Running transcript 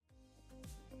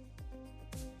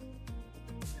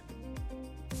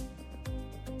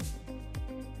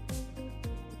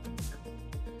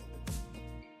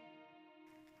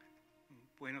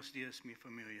Buenos días, mi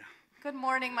familia. Good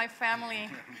morning, my family.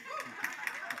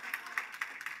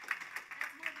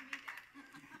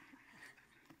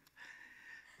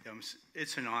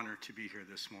 It's an honor to be here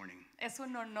this morning. Es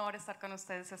un honor estar con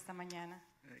ustedes esta mañana.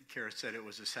 Kara said it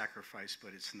was a sacrifice,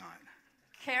 but it's not.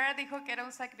 Kara dijo que era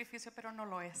un sacrificio, pero no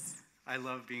lo es. I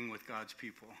love being with God's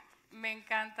people. Me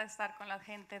encanta estar con la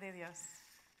gente de Dios.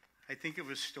 I think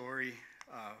of a story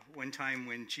one time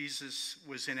when Jesus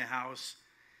was in a house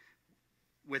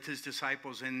with his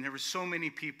disciples, and there were so many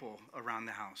people around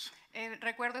the house.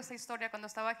 Recuerdo esa historia cuando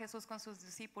estaba Jesús con sus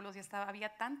discípulos y había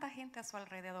tanta gente a su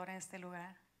alrededor en este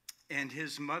lugar. And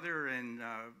his mother and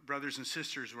brothers and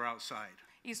sisters were outside.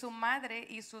 Y su madre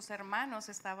y sus hermanos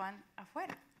estaban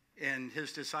afuera. And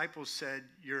his disciples said,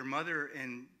 "Your mother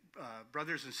and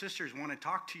brothers and sisters want to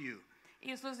talk to you."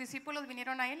 Y sus discípulos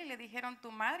vinieron a él y le dijeron,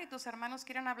 tu madre y tus hermanos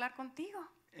quieren hablar contigo.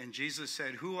 And Jesus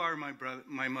said, "Who are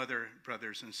my mother,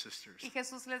 brothers and sisters?" Y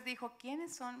Jesús les dijo,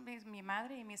 ¿quiénes son mi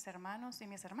madre y mis hermanos y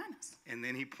mis hermanas? And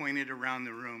then he pointed around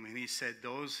the room and he said,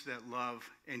 "Those that love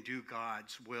and do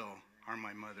God's will are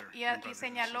my mother." Y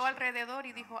señaló alrededor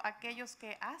y dijo, aquellos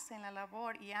que hacen la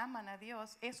labor y aman a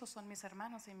Dios, esos son mis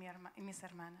hermanos y mis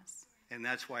hermanas. And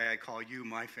that's why I call you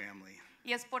my family.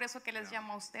 Y es por eso que les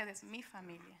llamo a ustedes mi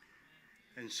familia.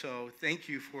 And so thank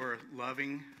you for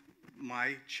loving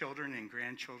my children and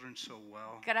grandchildren so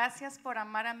well. Gracias por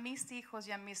amar a mis hijos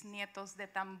y a mis nietos de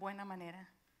tan buena manera.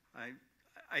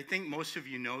 I think most of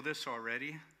you know this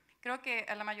already. Creo que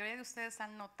la mayoría de ustedes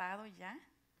han notado ya.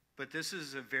 But this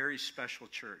is a very special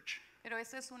church. Pero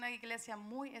esta es una iglesia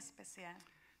muy especial.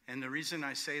 And the reason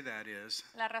I say that is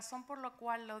La razón por la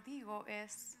cual lo digo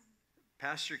es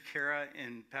Pastor Kara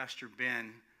and Pastor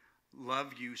Ben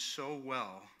love you so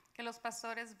well. Que los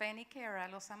pastores Ben y Kara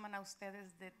los aman a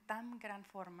ustedes de tan gran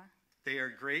forma. They are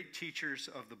great teachers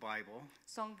of the Bible.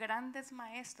 Son grandes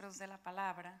maestros de la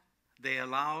palabra. They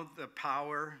allow the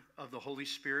power of the Holy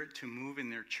Spirit to move in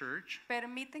their church.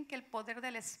 Permiten que el poder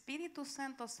del Espíritu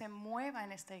Santo se mueva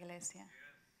en esta iglesia.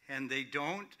 And they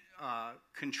don't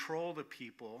control the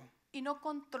people. Y no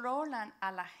controlan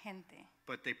a la gente.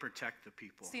 But they protect the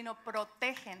people. Sino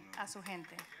protegen a su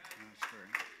gente. That's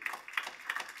right.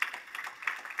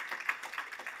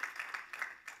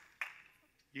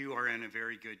 You are in a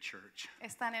very good church.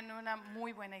 Están en una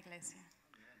muy buena iglesia.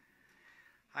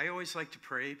 I always like to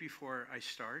pray before I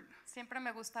start. Siempre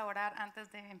me gusta orar antes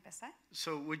de empezar.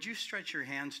 So would you stretch your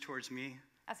hands towards me?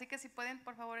 Así que si pueden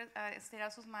por favor estirar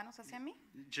sus manos hacia mí.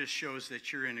 Just shows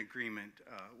that you're in agreement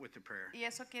with the prayer. Y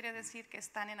eso quiere decir que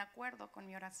están en acuerdo con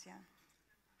mi oración.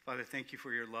 Father, thank you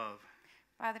for your love.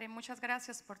 Padre, muchas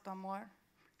gracias por tu amor.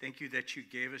 Thank you that you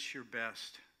gave us your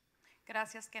best.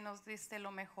 Gracias que nos diste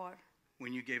lo mejor.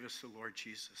 When you gave us the Lord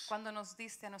Jesus. Cuando nos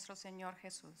diste a nuestro Señor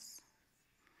Jesús.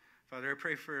 Father, I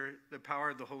pray for the power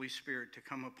of the Holy Spirit to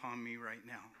come upon me right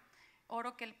now.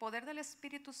 Oro que el poder del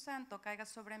Espíritu Santo caiga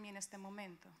sobre mí en este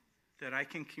momento. That I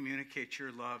can communicate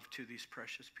your love to these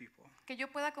precious people. Que yo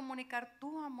pueda comunicar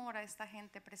tu amor a esta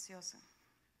gente preciosa.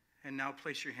 And now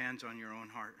place your hands on your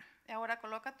own heart. Y ahora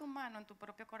coloca tu mano en tu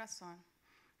propio corazón.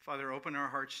 Father, open our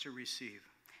hearts to receive.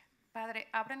 Padre,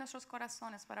 abre nuestros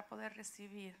corazones para poder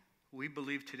recibir. We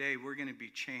believe today we're going to be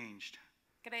changed.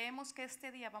 Creemos que este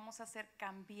día vamos a ser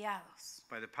cambiados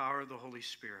by the power of the Holy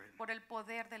Spirit. Por el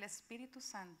poder del Espíritu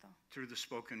Santo. Through the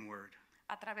spoken word.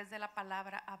 A través de la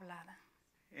palabra hablada.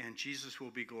 And Jesus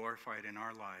will be glorified in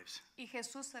our lives. Y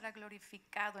Jesús será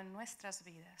glorificado en nuestras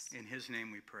vidas. In his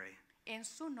name we pray. En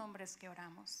su nombre es que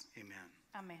oramos. Amen.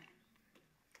 Amén.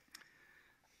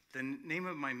 The name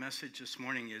of my message this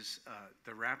morning is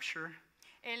The Rapture.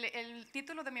 El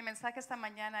título de mi mensaje esta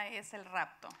mañana es el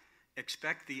rapto.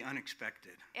 Expect the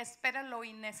unexpected. Espera lo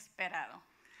inesperado.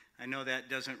 I know that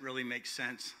doesn't really make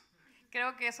sense.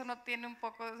 Creo que eso no tiene un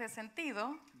poco de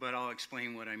sentido. But I'll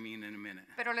explain what I mean in a minute.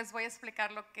 Pero les voy a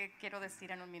explicar lo que quiero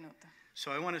decir en un minuto.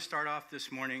 So I want to start off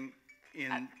this morning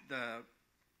in the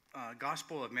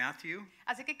Gospel of Matthew.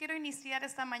 Así que quiero iniciar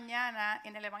esta mañana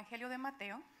en el Evangelio de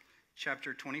Mateo.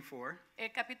 Chapter 24. El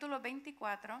capítulo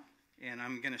 24. And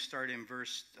I'm going to start in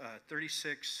verse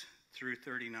 36 through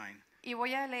 39. Y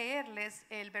voy a leerles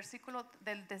el versículo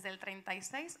desde el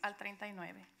 36 al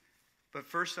 39. But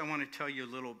first I want to tell you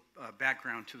a little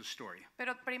background to the story.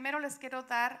 Pero primero les quiero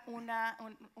dar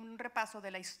un repaso de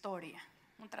la historia,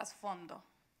 un trasfondo.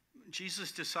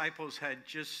 Jesus' disciples had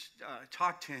just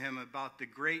talked to him about the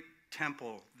great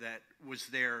temple that was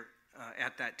there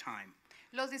at that time.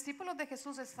 Los discípulos de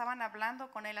Jesús estaban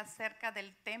hablando con él acerca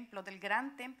del templo, del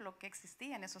gran templo que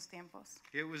existía en esos tiempos.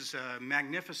 It was a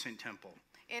magnificent temple.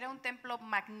 Era un templo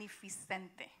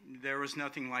magnificente. There was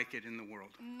nothing like it in the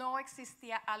world. No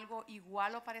existía algo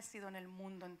igual o parecido en el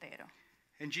mundo entero.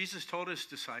 And Jesus told his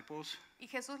disciples, Y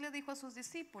Jesús le dijo a sus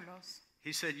discípulos,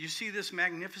 he said, you see this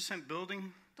magnificent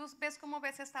building? ¿tú ves cómo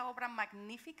ves esta obra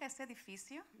magnífica, este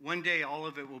edificio? One day all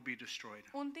of it will be destroyed.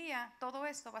 Un día todo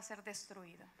esto va a ser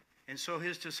destruido. And so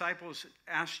his disciples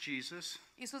asked Jesus,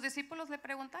 Y sus discípulos le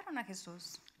preguntaron a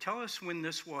Jesús, tell us when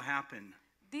this will happen.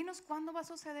 dinos cuándo va a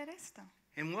suceder esto.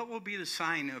 And what will be the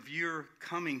sign of your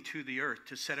coming to the earth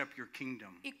to set up your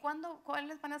kingdom? ¿Y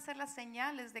cuáles van a ser las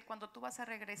señales de cuando tú vas a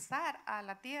regresar a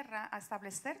la tierra a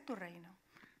establecer tu reino?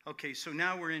 Okay, so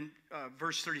now we're in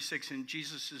verse 36, and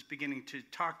Jesus is beginning to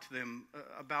talk to them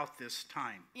about this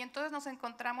time. Y entonces nos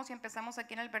encontramos y empezamos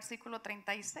aquí en el versículo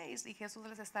 36 y Jesús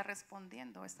les está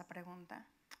respondiendo esta pregunta.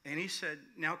 And he said,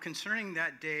 now concerning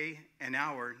that day and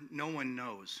hour, no one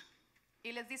knows.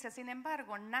 Y les dice, sin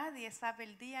embargo, nadie sabe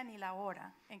el día ni la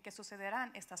hora en que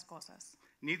sucederán estas cosas.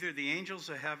 Neither the angels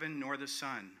of heaven nor the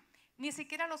Son, Ni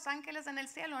siquiera los ángeles en el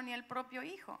cielo ni el propio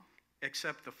Hijo.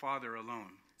 except the Father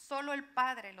alone. Solo el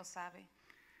Padre lo sabe.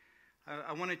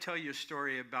 I want to tell you a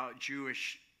story about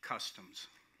Jewish customs.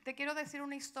 Te quiero decir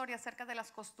una historia acerca de las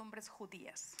costumbres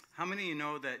judías. How many of you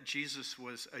know that Jesus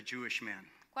was a Jewish man?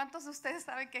 ¿Cuántos de ustedes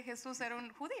saben que Jesús era un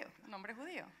judío, un hombre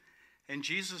judío? And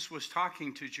Jesus was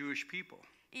talking to Jewish people.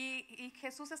 Y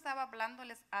Jesús estaba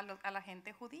hablándoles a la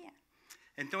gente judía.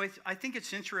 And so I think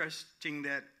it's interesting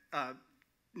that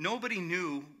nobody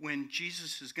knew when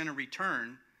Jesus is going to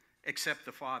return except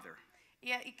the Father.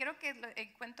 Y creo que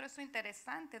encuentro eso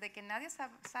interesante, de que nadie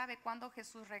sabe cuándo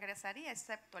Jesús regresaría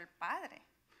excepto el Padre.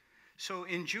 So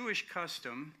in Jewish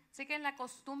custom, Así que en la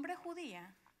costumbre judía,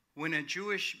 when a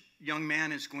Jewish young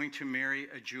man is going to marry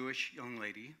a Jewish young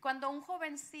lady, cuando un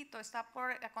jovencito está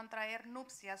por contraer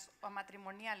nupcias o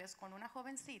matrimoniales con una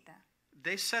jovencita,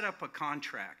 they set up a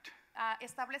contract,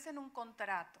 establecen un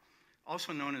contrato.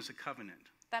 also known as a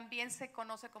covenant. También se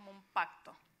conoce como un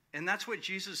pacto. And that's what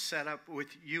Jesus set up with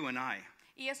you and I.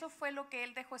 Y eso fue lo que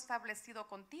él dejó establecido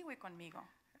contigo y conmigo.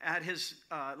 At his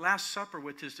Last Supper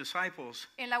with his disciples,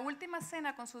 En la última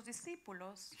cena con sus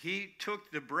discípulos, he took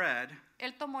the bread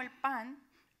él tomó el pan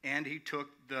and he took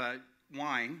the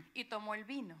wine, y tomó el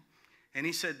vino. and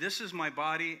he said, this is my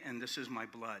body and this is my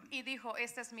blood. Y dijo,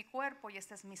 este es mi cuerpo y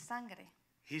esta es mi sangre.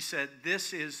 He said,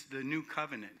 this is the new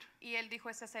covenant. Y él dijo,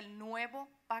 este es el nuevo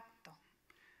pacto.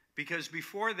 Because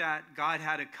before that, God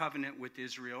had a covenant with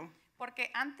Israel. Porque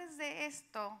antes de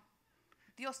esto,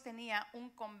 Dios tenía un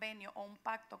convenio o un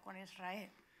pacto con Israel.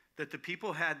 That the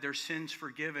people had their sins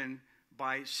forgiven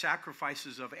by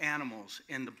sacrifices of animals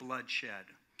and the blood shed.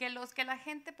 Que la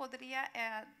gente podría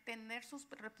tener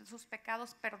sus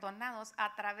pecados perdonados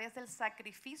a través del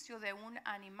sacrificio de un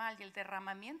animal y el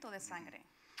derramamiento de sangre.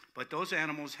 But those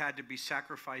animals had to be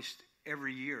sacrificed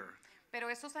every year. Pero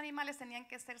esos animales tenían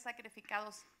que ser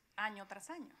sacrificados año tras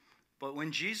año. But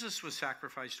when Jesus was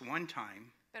sacrificed one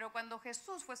time, Pero cuando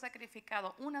Jesús fue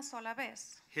sacrificado una sola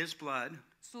vez, his blood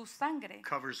su sangre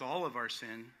covers all of our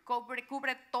sin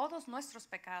cubre todos nuestros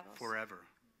pecados forever.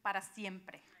 para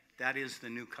siempre. That is the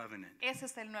new covenant. Ese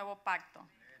es el nuevo pacto.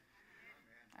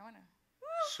 Ah, bueno.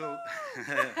 So,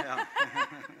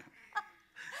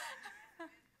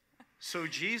 so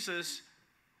Jesus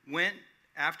went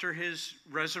after his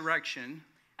resurrection,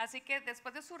 Así que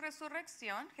después de su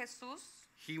resurrección, Jesús,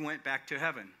 he went back to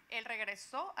heaven él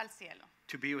regresó al cielo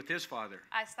to be with his Father.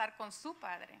 a estar con su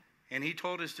Padre. And he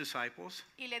told his disciples,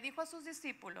 Y le dijo a sus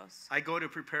discípulos, I go to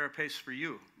prepare a place for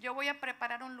you, yo voy a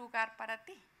preparar un lugar para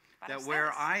ti, para that where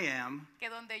ustedes, I am, que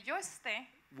donde yo esté,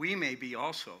 we may be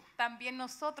also. también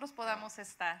nosotros podamos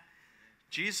estar.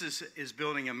 Jesus is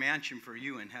building a mansion for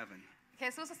you in heaven.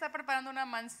 Jesús está preparando una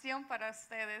mansión para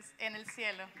ustedes en el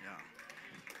cielo. Yeah.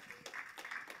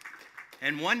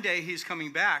 And one day he's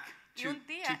coming back Y to un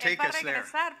día él take va a us there.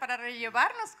 regresar para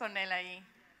llevarnos con él ahí.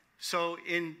 So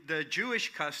in the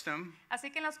Jewish custom,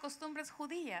 Así que en las costumbres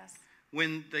judías,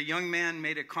 when the young man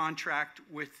made a contract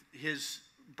with his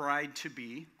bride to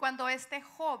be, cuando este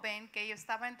joven que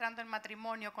estaba entrando en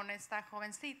matrimonio con esta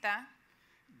jovencita,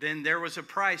 then there was a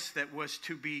price that was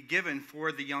to be given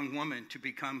for the young woman to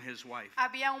become his wife.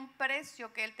 había un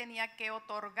precio que él tenía que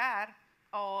otorgar,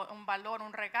 o un valor,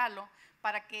 un regalo,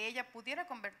 para que ella pudiera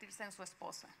convertirse en su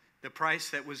esposa. The price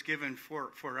that was given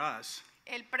for us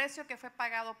El precio que fue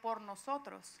pagado por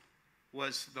nosotros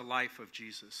was the life of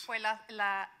Jesus. fue la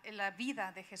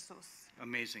vida de Jesús.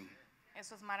 Amazing.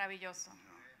 Eso es maravilloso.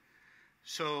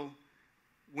 So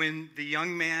When the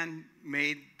young man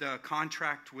made the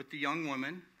contract with the young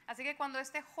woman, Así que cuando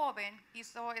este joven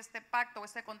hizo este pacto,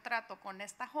 este contrato con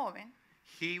esta joven,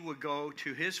 he would go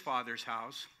to his father's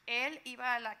house él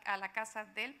iba a la casa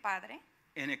del padre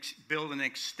and build an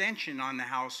extension on the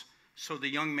house so the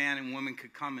young man and woman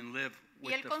could come and live y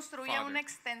with él the construía father. una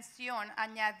extensión,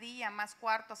 añadía más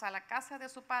cuartos a la casa de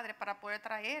su padre para poder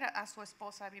traer a su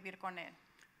esposa a vivir con él.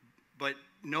 But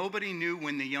nobody knew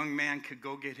when the young man could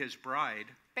go get his bride,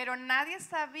 Pero nadie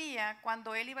sabía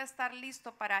cuando él iba a estar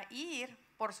listo para ir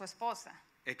por su esposa,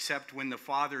 except when the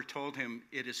father told him,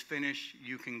 "It is finished,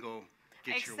 you can go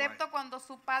get your wife." excepto cuando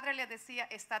su padre le decía,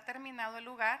 está terminado el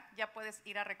lugar, ya puedes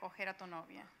ir a recoger a tu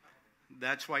novia.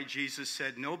 That's why Jesus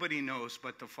said, "Nobody knows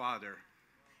but the Father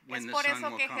when Es the por Son eso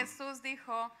will que come." Jesús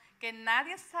dijo que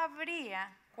nadie sabría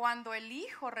cuando el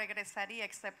hijo regresaría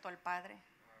excepto el padre.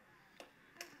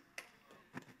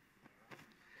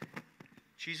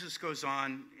 Jesus goes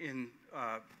on in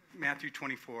Matthew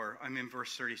 24, I'm in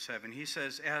verse 37. He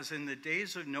says, "As in the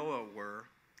days of Noah were,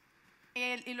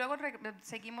 Y luego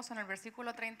seguimos en el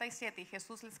versículo 37 y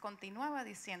Jesús les continuaba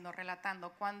diciendo, relatando,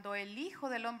 cuando el Hijo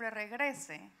del Hombre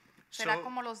regrese, será So-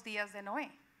 como los días de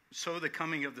Noé. so the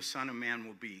coming of the Son of Man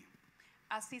will be.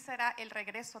 Así será el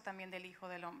regreso también del Hijo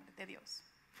del Hombre, de Dios.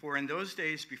 For in those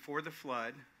days before the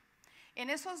flood, En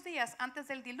esos días antes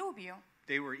del diluvio,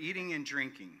 they were eating and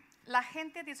drinking, la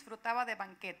gente disfrutaba de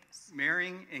banquetes,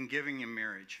 marrying and giving in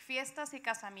marriage, fiestas y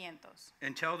casamientos,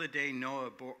 until the day Noah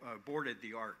boarded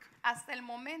the ark. hasta el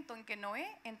momento en que Noé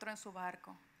entró en su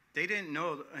barco. They didn't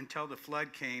know until the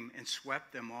flood came and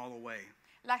swept them all away.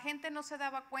 La gente no se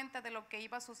daba cuenta de lo que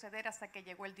iba a suceder hasta que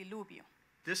llegó el diluvio.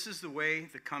 This is the way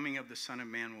the coming of the Son of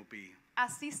Man will be."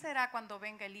 Así será cuando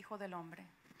venga el Hijo del Hombre.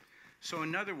 So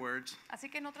in other words, Así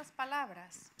que en otras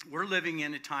palabras, we're living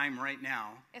in a time right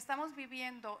now estamos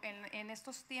viviendo en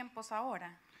estos tiempos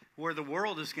ahora, where the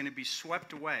world is going to be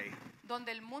swept away donde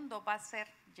el mundo va a ser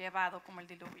llevado como el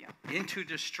diluvio, into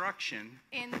destruction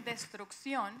en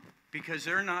destrucción, because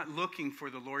they're not looking for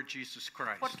the Lord Jesus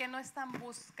Christ porque no están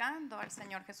buscando al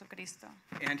Señor Jesucristo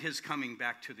and his coming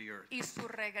back to the earth. y su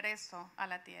regreso a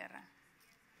la tierra.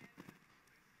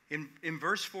 In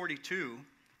verse 42,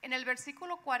 En el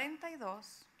versículo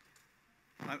 42,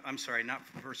 I'm sorry, not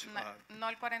verse, no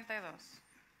el 42,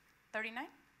 39,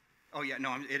 oh yeah,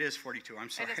 no, it is 42, I'm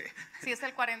sorry. sí es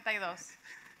el 42.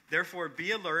 Therefore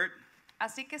be alert,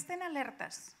 Así que estén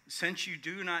alertas, since you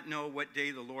do not know what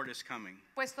day the Lord is coming.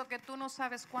 puesto que tú no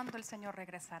sabes cuándo el Señor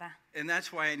regresará. And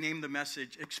that's why I named the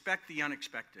message, Expect the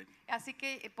Unexpected. Así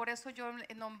que por eso yo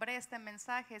nombré este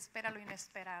mensaje, Espera lo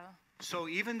inesperado. So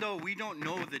even though we don't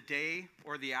know the day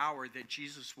or the hour that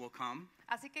Jesus will come,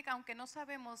 Así que aunque no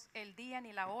sabemos el día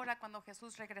ni la hora cuando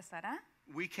Jesús regresará,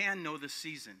 we can know the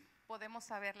season. podemos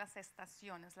saber las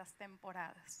estaciones, las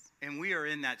temporadas. And we are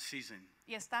in that season.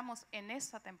 Y estamos en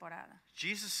esa temporada.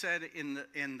 Jesus said in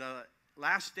the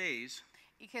last days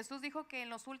Y Jesús dijo que en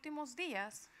los últimos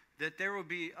días that there will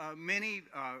be many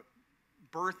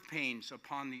birth pains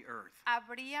upon the earth,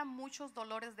 habría muchos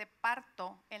dolores de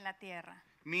parto en la tierra.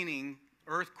 meaning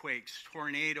earthquakes,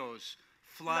 tornadoes,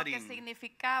 Lo que flooding,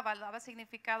 significaba, daba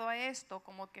significado a esto,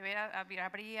 como que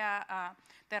habría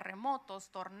terremotos,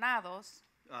 tornados,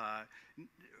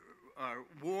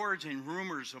 wars and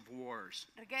rumors of wars,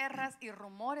 guerras y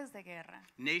rumores de guerra.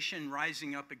 nation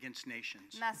rising up against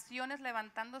nations. Naciones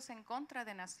levantándose en contra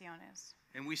de naciones.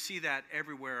 And we see that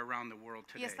everywhere around the world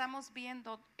Y today. estamos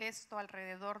viendo esto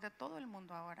alrededor de todo el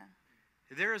mundo ahora.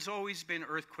 There has always been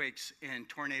earthquakes and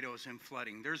tornadoes and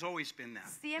flooding. There's always been that.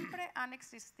 Siempre han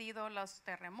existido los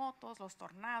terremotos, los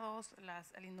tornados,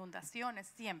 las inundaciones,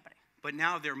 siempre. But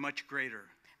now they're much greater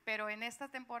Pero en esta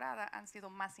temporada han sido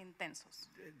más intensos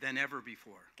than ever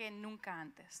before que nunca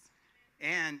antes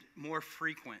and more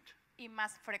frequent. y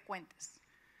más frecuentes.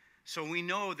 So we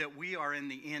know that we are in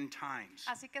the end times.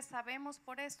 Así que sabemos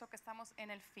por esto que estamos en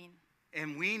el fin.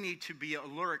 And we need to be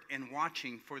alert and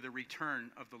watching for the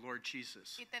return of the Lord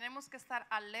Jesus. Y tenemos que estar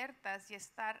alertas y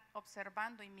estar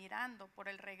observando y mirando por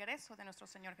el regreso de nuestro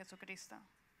Señor Jesucristo.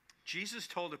 Jesus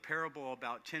told a parable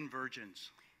about 10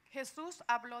 virgins. Jesús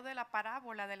habló de la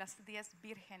parábola de las 10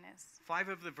 vírgenes. 5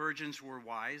 of the virgins were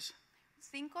wise,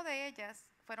 5 de ellas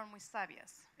fueron muy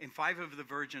sabias and 5 of the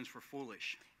virgins were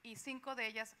foolish. y 5 de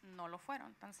ellas no lo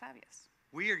fueron tan sabias.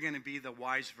 We are going to be the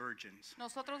wise virgins.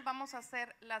 Nosotros vamos a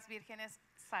ser las vírgenes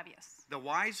sabias. The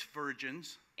wise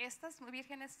virgins Estas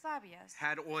vírgenes sabias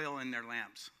had oil in their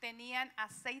lamps. tenían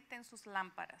aceite en sus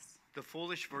lámparas The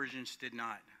foolish virgins did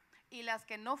not. y las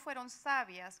que no fueron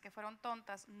sabias, que fueron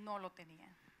tontas, no lo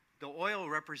tenían. The oil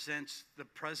represents the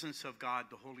presence of God,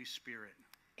 the Holy Spirit.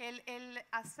 El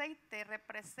aceite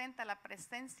representa la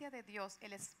presencia de Dios,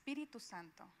 el Espíritu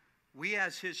Santo. We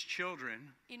as his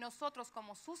children Y nosotros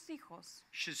como sus hijos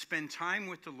should spend time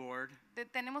with the Lord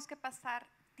tenemos que pasar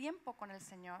tiempo con el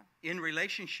Señor in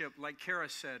relationship, like Kara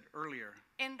said earlier.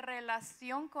 en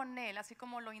relación con Él, así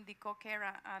como lo indicó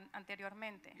Kara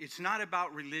anteriormente. It's not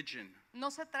about religion. No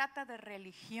se trata de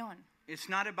religión, It's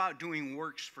not about doing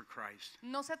works for Christ.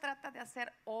 no se trata de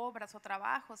hacer obras o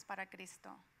trabajos para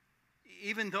Cristo.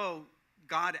 Even though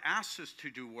God asks us to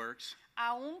do works,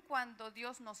 Aun cuando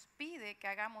Dios nos pide que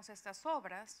hagamos estas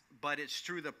obras, but it's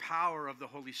through the power of the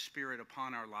Holy Spirit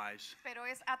upon our lives pero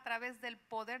es a través del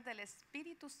poder del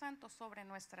Espíritu Santo sobre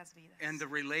nuestras vidas. and the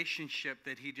relationship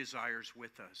that he desires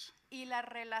with us. Y la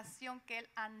relación que Él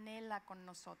anhela con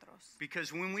nosotros.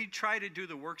 Because when we try to do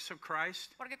the works of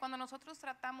Christ, Porque cuando nosotros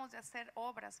tratamos de hacer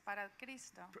obras para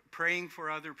Cristo, praying for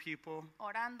other people,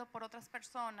 orando por otras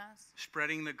personas,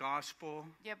 spreading the gospel,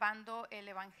 llevando el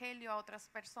evangelio a otras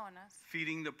personas,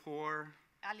 feeding the poor,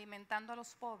 alimentando a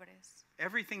los pobres,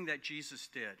 everything that Jesus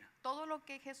did, todo lo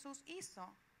que Jesús hizo,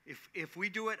 if we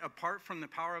do it apart from the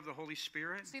power of the Holy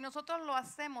Spirit, si nosotros lo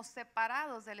hacemos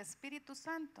separados del Espíritu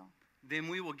Santo, then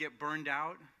we will get burned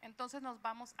out entonces nos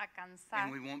vamos a cansar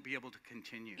and we won't be able to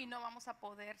continue. y no vamos a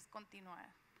poder continuar.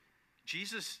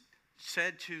 Jesus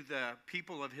said to the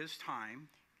people of his time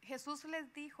Jesús les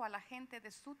dijo a la gente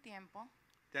de su tiempo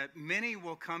that many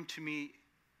will come to me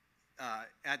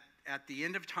at the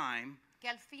end of time, que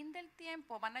al fin del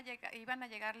tiempo iban a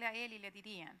llegarle a Él y le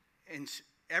dirían, and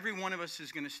every one of us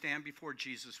is going to stand before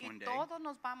Jesus y one day. todos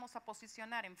nos vamos a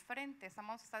posicionar enfrente,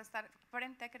 vamos a estar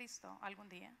frente a Cristo algún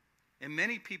día. And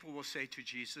many people will say to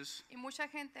Jesus, Y mucha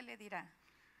gente le dirá,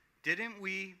 didn't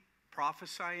we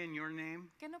prophesy in your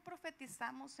name? ¿qué no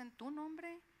profetizamos en tu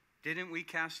nombre? Didn't we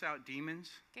cast out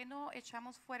demons? ¿Qué no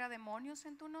echamos fuera demonios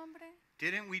en tu nombre?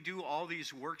 Didn't we do all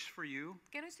these works for you?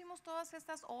 ¿Qué no hicimos todas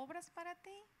estas obras para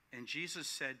ti? And Jesus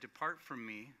said, depart from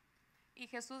me, Y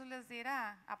Jesús les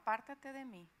dirá, apártate de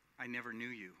mí, I never knew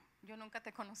you. yo nunca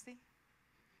te conocí.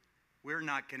 We're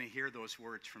not going to hear those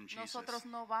words from Jesus Nosotros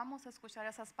no vamos a escuchar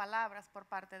esas palabras por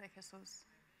parte de Jesús,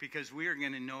 because we are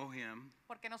going to know him.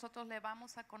 porque nosotros le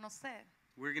vamos a conocer.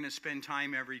 We're going to spend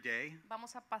time every day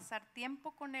Vamos a pasar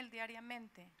tiempo con Él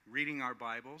diariamente, reading our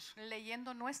Bibles,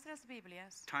 leyendo nuestras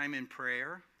Biblias, time in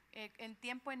prayer, en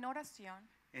tiempo en oración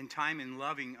and time in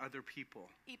loving other people.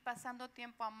 y pasando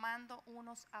tiempo amando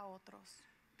unos a otros.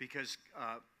 Because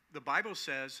the Bible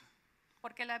says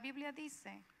Porque la Biblia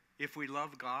dice if we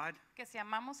love God, que si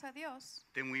amamos a Dios,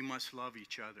 then we must love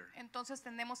each other. entonces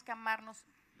tenemos que amarnos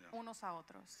unos a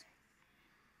otros.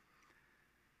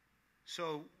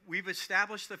 So we've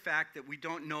established the fact that we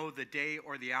don't know the day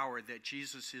or the hour that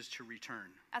Jesus is to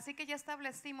return. Así que ya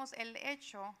establecimos el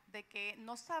hecho de que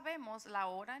no sabemos la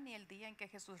hora ni el día en que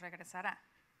Jesús regresará.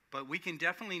 But we can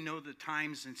definitely know the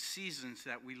times and seasons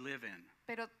that we live in.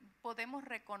 Pero podemos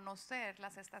reconocer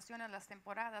las estaciones, las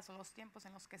temporadas o los tiempos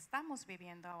en los que estamos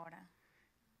viviendo ahora.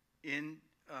 In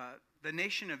the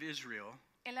nation of Israel,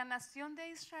 En la nación de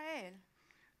Israel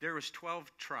there was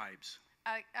 12 tribes.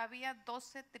 había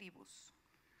 12 tribus.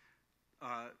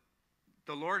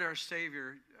 The Lord our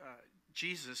Savior,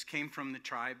 Jesus, came from the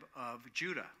tribe of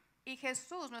Judah. Y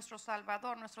Jesús, nuestro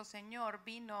Salvador, nuestro Señor,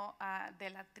 vino de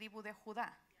la tribu de Judá.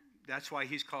 That's why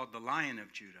he's called the Lion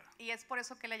of Judah. Y es por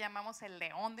eso que le llamamos el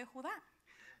león de Judá.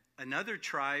 Another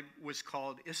tribe was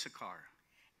called Issachar.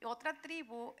 Otra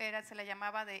tribu se le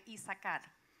llamaba de Isaacar.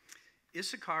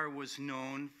 Issachar was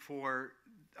known for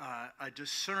a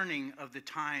discerning of the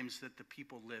times that the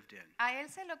people lived in. A él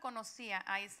se lo conocía,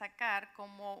 a Isaacar,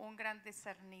 como un gran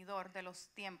discernidor de los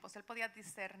tiempos. Él podía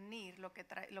discernir lo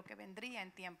que vendría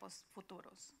en tiempos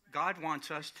futuros. God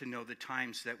wants us to know the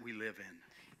times that we live in.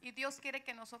 Y Dios quiere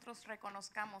que nosotros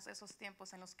reconozcamos esos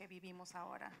tiempos en los que vivimos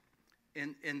ahora.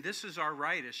 And this is our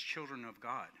right as children of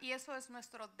God, Y eso es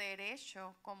nuestro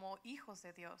derecho como hijos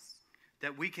de Dios,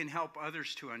 that we can help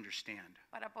others to understand.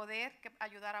 para poder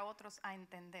ayudar a otros a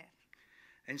entender.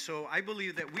 And so I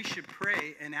believe that we should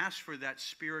pray and ask for that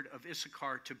spirit of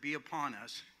Issachar to be upon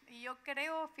us, Y yo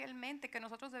creo fielmente que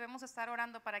nosotros debemos estar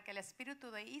orando para que el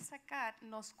espíritu de Isaacar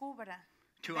nos cubra,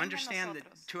 to venga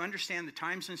en understand the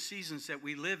times and seasons that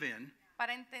we live in,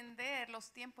 para entender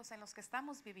los tiempos en los que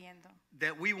estamos viviendo,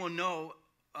 that we will know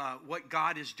what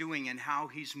God is doing and how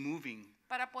he's moving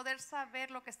para poder saber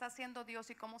lo que está haciendo Dios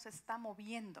y cómo se está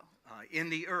moviendo in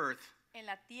the earth, en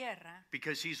la tierra,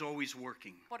 because he's always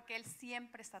working. porque Él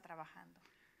siempre está trabajando.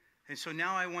 And so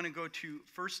now I want to go to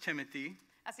 1 Timothy,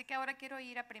 Así que ahora quiero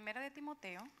ir a Primera de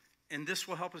Timoteo, and this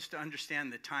will help us to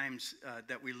understand the times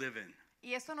that we live in.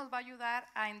 y esto nos va a ayudar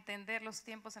a entender los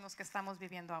tiempos en los que estamos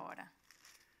viviendo ahora.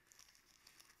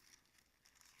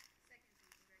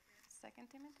 Second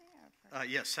Timothy or first?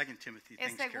 Yes, 2 Timothy.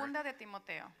 Es Thanks, Kara. segunda de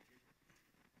Timoteo.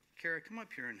 Kara, come up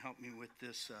here and help me with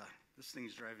this. This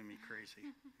thing's driving me crazy.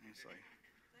 It's like,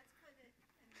 Let's put it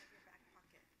in your back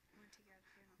pocket. You want to take it out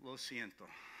of here? lo siento.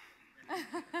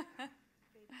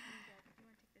 Babe, you want to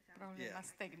take this out? Problemas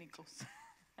técnicos.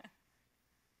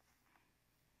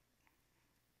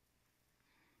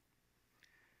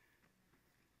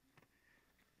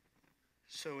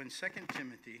 So in 2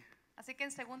 Timothy, Así que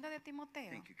en segunda de Timoteo,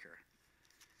 thank you, Kara.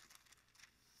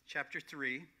 Chapter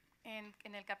 3,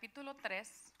 en el capítulo 3,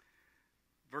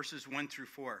 verses 1 through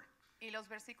 4. y los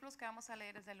versículos que vamos a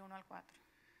leer es del 1 al 4.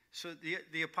 So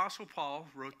the Apostle Paul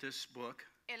wrote this book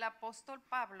El apóstol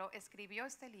Pablo escribió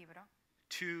este libro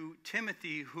to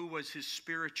Timothy, who was his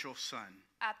spiritual son.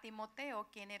 a Timoteo,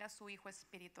 quien era su hijo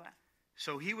espiritual.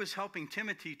 So he was helping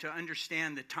Timothy to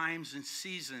understand the times and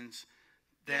seasons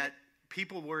that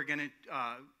people were going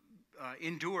to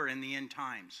endure in the end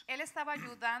times. Él estaba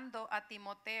ayudando a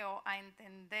Timoteo a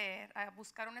entender, a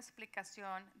buscar una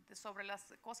explicación sobre las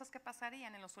cosas que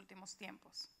pasarían en los últimos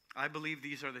tiempos. I believe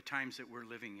these are the times that we're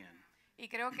living in. Y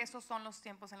creo que esos son los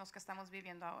tiempos en los que estamos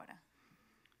viviendo ahora.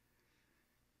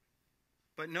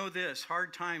 But know this,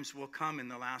 hard times will come in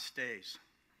the last days.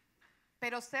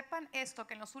 Pero sepan esto,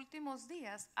 que en los últimos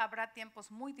días habrá tiempos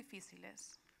muy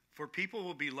difíciles. For people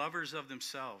will be lovers of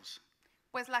themselves,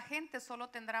 Pues la gente solo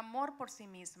tendrá amor por sí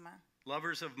misma,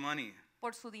 lovers of money,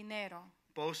 por su dinero.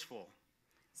 boastful,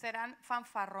 Serán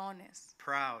fanfarrones,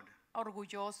 proud,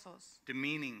 orgullosos,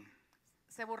 demeaning,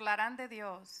 se burlarán de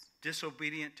Dios,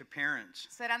 disobedient to parents,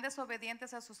 serán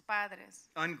desobedientes a sus padres,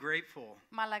 ungrateful,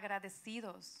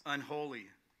 malagradecidos, unholy,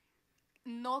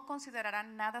 no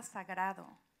considerarán nada sagrado,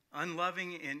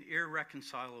 unloving and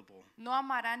irreconcilable, no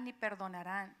amarán ni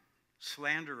perdonarán,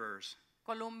 slanderers,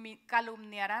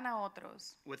 calumniarán a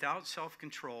otros, without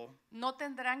self-control, no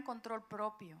tendrán control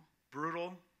propio,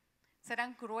 brutal,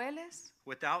 serán crueles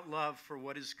without love for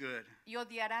what is good, y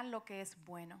odiarán lo que es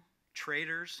bueno.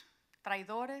 traitors,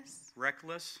 Traidores,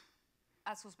 reckless,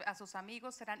 a sus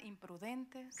amigos serán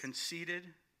imprudentes, conceited,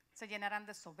 se llenarán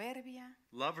de soberbia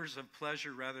lovers of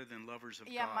pleasure rather than lovers of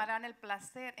y God, amarán el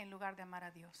placer en lugar de amar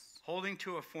a Dios. holding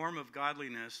to a form of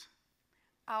godliness,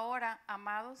 Ahora,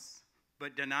 amados,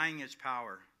 but denying its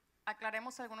power.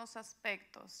 aclaremos algunos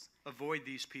aspectos Avoid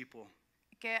these people.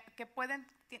 que pueden.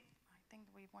 I think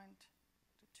we went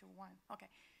to one. Okay.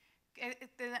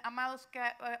 Amados, que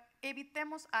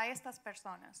evitemos a estas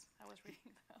personas. I was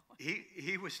reading that one.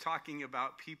 He was talking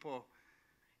about people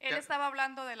Él estaba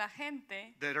hablando de la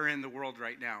gente that are in the world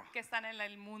right now. que están en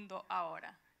el mundo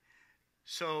ahora.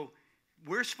 So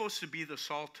we're supposed to be the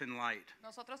salt and light.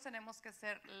 Nosotros tenemos que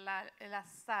ser la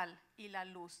sal y la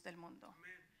luz del mundo.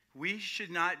 We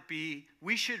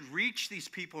should reach these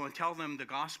people and tell them the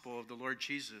gospel of the Lord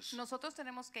Jesus. Nosotros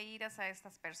tenemos que ir hacia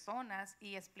estas personas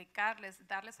y explicarles,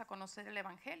 darles a conocer el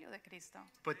evangelio de Cristo.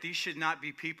 But these should not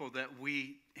be people that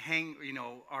we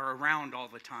are around all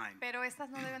the time. Pero estas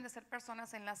no deben de ser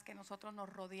personas en las que nosotros nos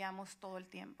rodeamos todo el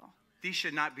tiempo. These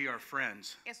should not be our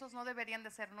friends. Esos no deberían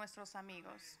de ser nuestros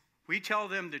amigos. We tell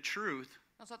them the truth,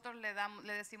 Nosotros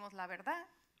le decimos la verdad,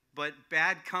 but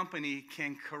bad company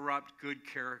can corrupt good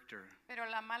character. pero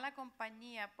la mala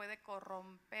compañía puede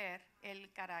corromper el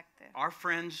carácter. Our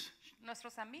friends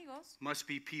Nuestros amigos must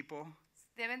be people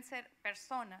deben ser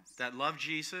personas that love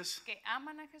Jesus que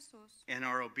aman a Jesús and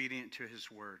are obedient to his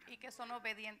word, y que son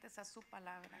obedientes a su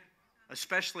palabra,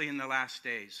 especially in the last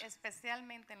days.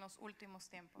 especialmente en los últimos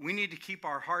tiempos. We need to keep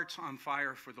our hearts on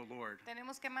fire for the Lord.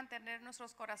 Tenemos que mantener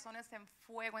nuestros corazones en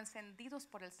fuego, encendidos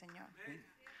por el Señor.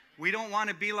 We don't want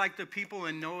to be like the people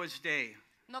in Noah's day.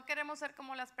 No queremos ser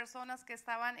como las personas que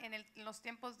estaban en los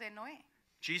tiempos de Noé.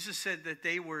 Jesus said that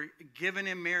they were given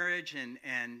in marriage and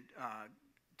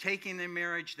taken in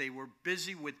marriage. They were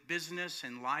busy with business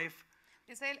and life.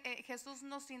 Dice Jesús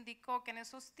nos indicó que en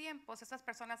esos tiempos esas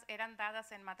personas eran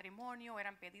dadas en matrimonio,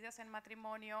 eran pedidas en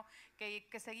matrimonio,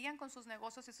 que seguían con sus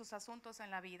negocios y sus asuntos en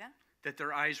la vida, That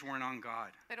their eyes weren't on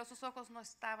God. pero sus ojos no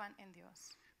estaban en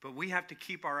Dios. But we have to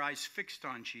keep our eyes fixed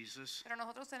on Jesus Pero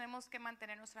nosotros tenemos que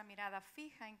mantener nuestra mirada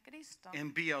fija en Cristo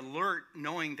and be alert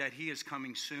knowing that he is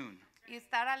coming soon. y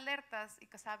estar alertas y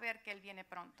saber que Él viene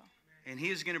pronto. And he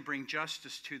is going to bring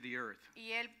justice to the earth.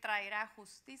 Y Él traerá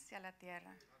justicia a la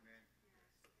tierra.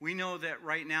 We know that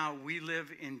right now we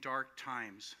live in dark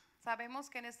times. Sabemos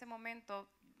que en este momento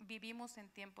vivimos en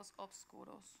tiempos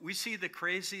oscuros. We see the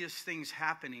craziest things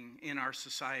happening in our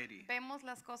society. Vemos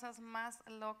las cosas más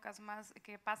locas, más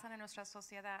que pasan en nuestra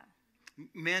sociedad.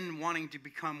 men wanting to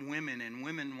become women and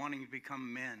women wanting to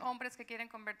become men. Hombres que quieren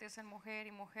convertirse en mujer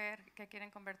y mujer que quieren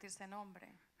convertirse en hombre.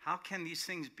 How can these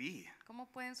things be? ¿Cómo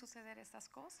pueden suceder estas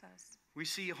cosas? We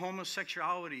see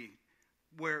homosexuality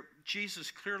where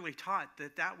Jesus clearly taught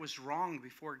that that was wrong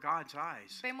before God's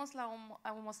eyes. Vemos la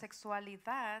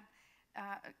homosexualidad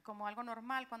como algo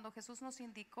normal cuando Jesús nos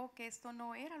indicó que esto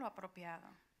no era lo apropiado.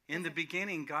 In the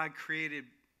beginning, God created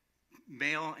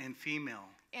male and female.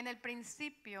 En el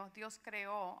principio Dios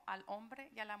creó al hombre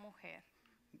y a la mujer.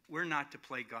 We're not to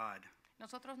play God.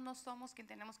 Nosotros no somos quien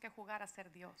tenemos que jugar a ser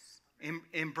Dios.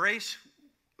 Embrace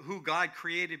who God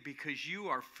created because you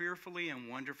are fearfully and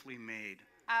wonderfully made.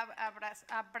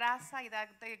 Abraza y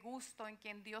date gusto en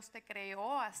quien Dios te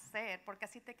creó a ser, porque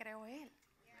así te creó Él.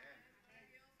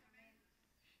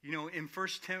 You know, in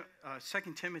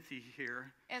 2 Timothy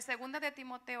here, En 2 de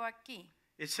Timoteo aquí,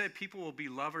 it said people will be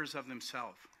lovers of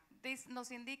themselves. nos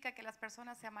indica que las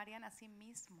personas se amarían a sí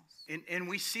mismos. And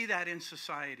we see that in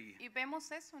society. Y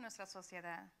vemos eso en nuestra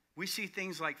sociedad. We see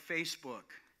things like Facebook,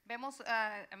 Vemos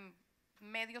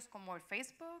medios como el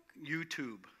Facebook,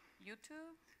 YouTube,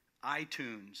 YouTube,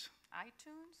 iTunes,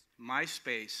 iTunes,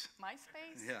 MySpace,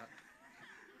 MySpace, yeah,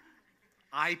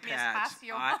 iPads,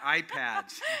 espacio.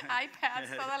 iPads.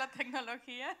 iPads, toda la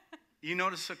tecnología. You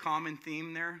notice a common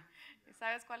theme there?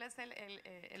 ¿Sabes cuál es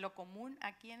lo común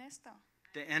aquí en esto?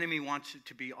 The enemy wants it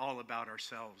to be all about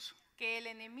ourselves. Que el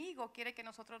enemigo quiere que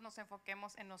nosotros nos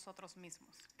enfoquemos en nosotros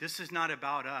mismos. This is not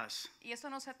about us. Y eso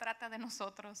no se trata de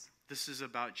nosotros, This is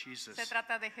about Jesus. se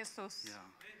trata de Jesús.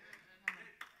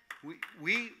 Yeah.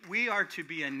 We are to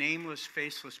be a nameless,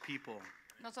 faceless people.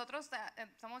 Nosotros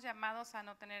somos llamados a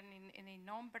no tener ni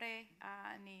nombre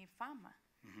ni fama,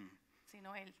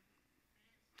 sino Él.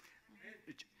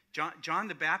 John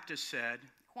the Baptist said,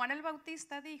 Juan el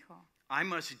Bautista dijo, I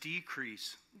must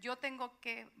decrease yo tengo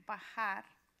que bajar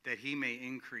that he may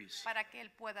increase. para que Él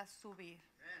pueda subir.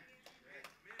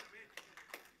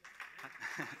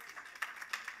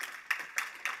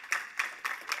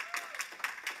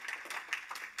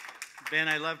 Ben,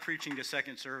 I love preaching to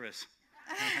second service.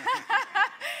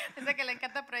 Dice que le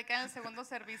encanta predicar en el segundo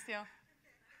servicio.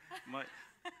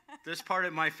 This part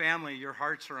of my family, your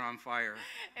hearts are on fire.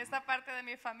 Esta parte de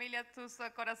mi familia, tus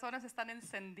corazones están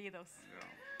encendidos.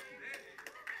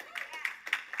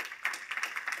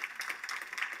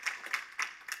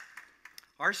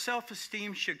 Our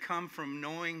self-esteem should come from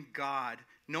knowing God,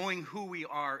 knowing who we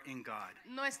are in God.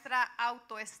 Nuestra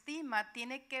autoestima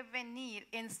tiene que venir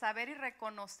en saber y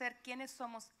reconocer quiénes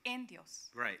somos en Dios,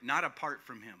 Right, not apart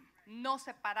from him. no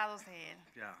separados de Él.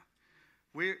 Yeah.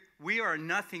 We are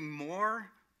nothing more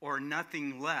or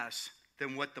nothing less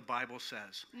than what the Bible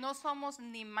says. No somos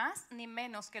ni más ni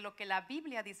menos que lo que la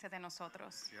Biblia dice de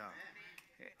nosotros. Yeah.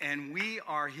 And we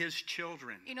are his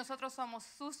children, Y nosotros somos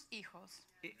sus hijos.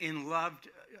 loved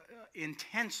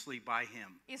intensely by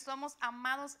him. Y somos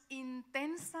amados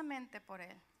intensamente por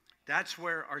Él. That's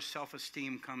where our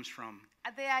self-esteem comes from,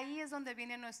 De ahí es donde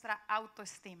viene nuestra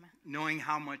autoestima. knowing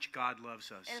how much God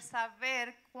loves us El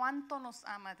saber cuánto nos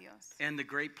ama Dios. and the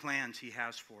great plans he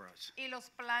has for us. Y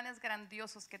los planes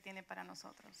grandiosos que tiene para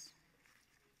nosotros.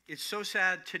 It's so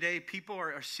sad today, people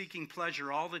are seeking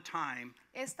pleasure all the time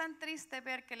Es tan triste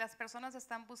ver que las personas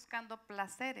están buscando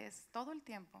placeres todo el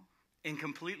tiempo and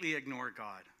completely ignore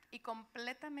God. y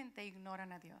completamente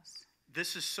ignoran a Dios.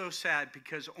 This is so sad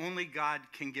because only God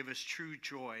can give us true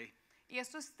joy, Y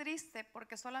esto es triste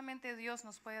porque solamente Dios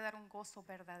nos puede dar un gozo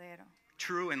verdadero.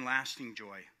 true and lasting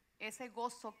joy. Ese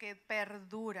gozo que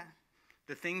perdura.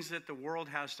 The things that the world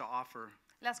has to offer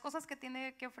Las cosas que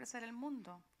tiene que ofrecer el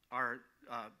mundo are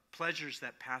pleasures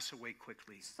that pass away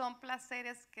quickly. son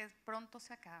placeres que pronto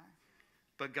se acaban.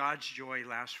 But God's joy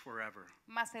lasts forever.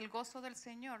 Mas el gozo del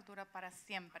Señor dura para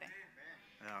siempre.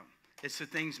 It's the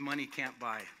things money can't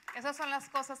buy. Esas son las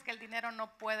cosas que el dinero no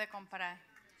puede comprar.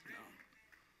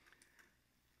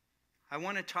 I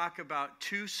want to talk about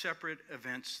two separate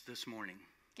events this morning.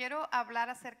 Quiero hablar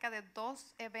acerca de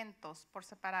dos eventos por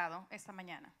separado esta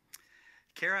mañana.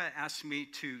 Kara asked me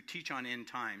to teach on end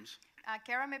times,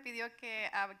 Kara me pidió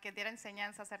que diera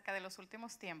enseñanza acerca de los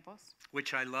últimos tiempos,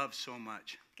 which I love so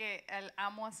much, que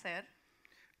amo hacer,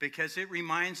 because it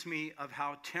reminds me of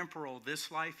how temporal this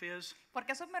life is,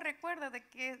 porque eso me recuerda de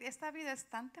que esta vida es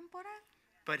tan temporal,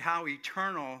 but how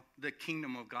eternal the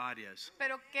kingdom of God is.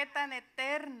 pero qué tan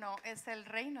eterno es el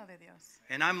reino de Dios.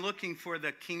 And I'm looking for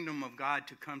the kingdom of God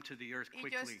to come to the earth Y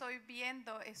yo quickly,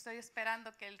 estoy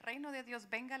esperando que el reino de Dios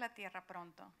venga a la tierra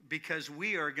pronto, because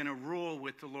we are going to rule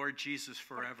with the Lord Jesus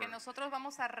forever. porque nosotros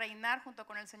vamos a reinar junto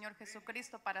con el Señor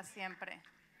Jesucristo para siempre.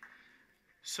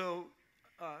 So,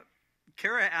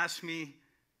 Kara asked me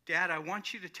Dad, I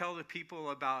want you to tell the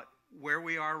people about where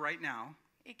we are right now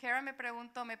Y Kara me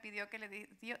preguntó, me pidió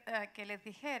que les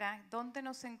dijera dónde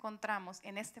nos encontramos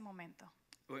en este momento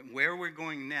where we're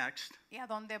going next, y a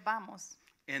dónde vamos.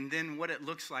 and then what it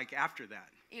looks like after that.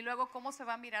 Y luego cómo se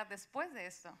va a mirar después de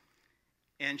esto.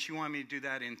 And she wanted me to do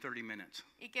that in 30 minutes.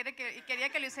 Y quería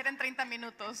que lo hiciera en 30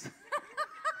 minutos.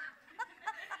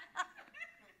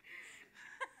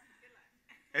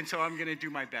 And so I'm going to do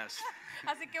my best.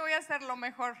 Así que voy a hacer lo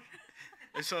mejor.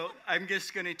 And so I'm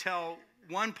just going to tell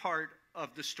one part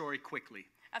of the story quickly.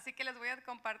 Así que les voy a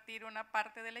compartir una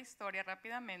parte de la historia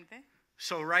rápidamente.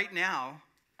 So right now,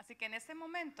 Así que en este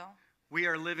momento we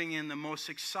are living in the most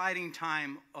exciting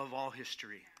time of all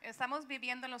history. estamos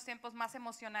viviendo en los tiempos más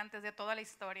emocionantes de toda la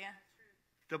historia.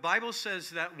 The Bible says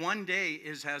that one day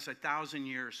is as 1,000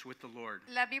 years with the Lord.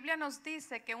 La Biblia nos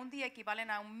dice que un día equivalen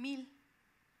a 1,000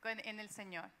 en el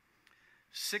Señor.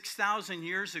 6,000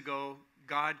 years ago,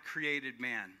 God created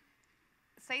man.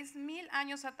 6,000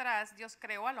 años atrás Dios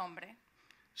creó al hombre.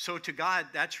 So to God,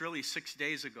 that's really 6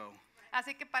 days ago.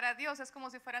 Así que para Dios es como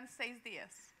si fueran 6 días.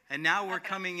 And now we're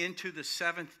coming into the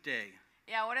 7th day,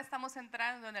 Y ahora estamos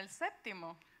entrando en el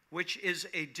séptimo, which is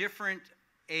a different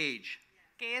age.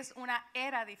 que es una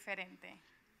era diferente.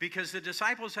 Because the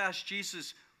disciples asked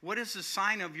Jesus, what is the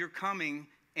sign of your coming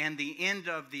and the end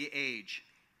of the age?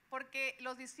 Porque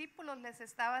los discípulos les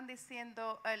estaban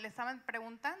diciendo, le estaban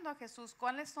preguntando a Jesús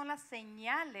cuáles son las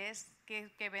señales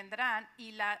que vendrán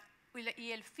y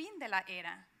el fin de la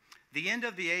era. The end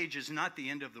of the age is not the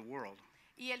end of the world.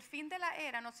 Y el fin de la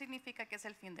era no significa que es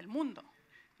el fin del mundo,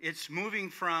 It's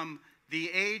moving from the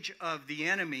age of the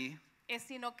enemy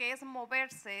sino que es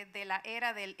moverse de la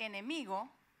era del enemigo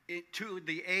to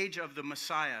the age of the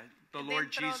Messiah, the Lord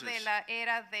dentro Jesus. de la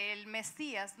era del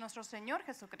Mesías, nuestro Señor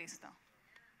Jesucristo.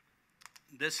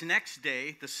 This next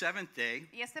day, the 7th day,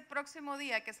 Y este próximo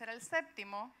día, que será el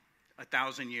séptimo,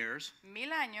 1,000 years,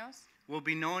 1,000 años, will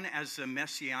be known as the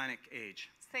Messianic age.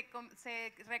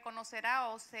 se reconocerá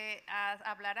o se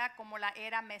hablará como la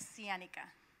era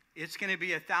mesiánica. It's going to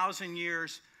be 1,000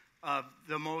 years of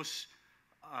the most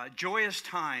joyous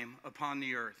time upon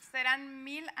the earth, Serán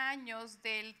 1,000 años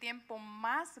del tiempo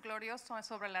más glorioso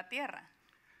sobre la tierra,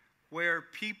 where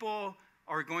people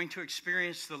are going to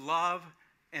experience the love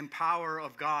and power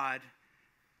of God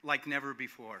like never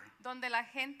before. donde la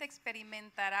gente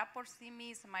experimentará por sí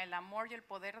misma el amor y el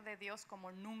poder de Dios como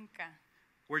nunca,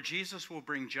 Where Jesus will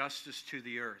bring justice to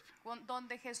the earth.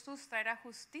 donde Jesús traerá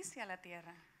justicia a la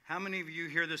tierra. How many of you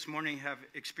here this morning have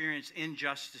experienced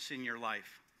injustice in your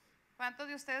life? ¿Cuántos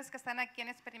de ustedes que están aquí han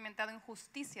experimentado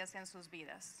injusticias en sus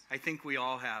vidas? I think we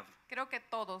all have. Creo que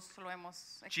todos lo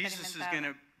hemos Jesus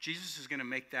experimentado. is going to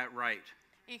make that right.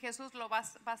 Y Jesús va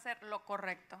a hacer lo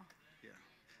correcto. Yeah.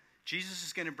 Jesus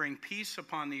is going to bring peace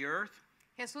upon the earth.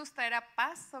 Jesús traerá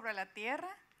paz sobre la tierra,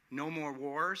 No more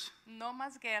wars. no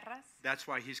más guerras. That's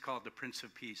why he's called the Prince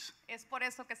of Peace. Es por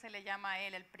eso que se le llama a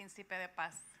él el príncipe de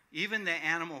paz. Even the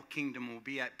animal kingdom will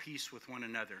be at peace with one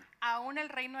another. Aún el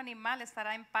reino animal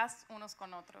estará en paz unos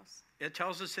con otros. It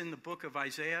tells us in the book of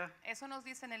Isaiah Eso nos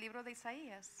dice en el libro de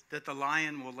Isaías, that the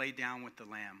lion will lay down with the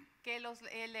lamb. que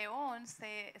el león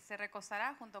se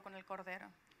recostará junto con el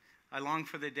cordero. I long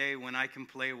for the day when I can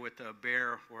play with a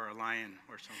bear or a lion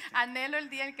or something. Anhelo el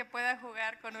día en que pueda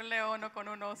jugar con un león o con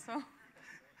un oso.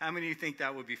 How many of you think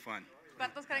that would be fun?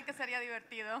 ¿Cuántos creen que sería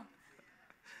divertido?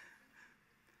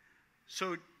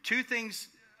 So two things,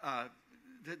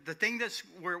 the thing that's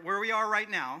where we are right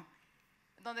now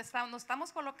Donde nos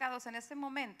estamos colocados en este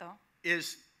momento,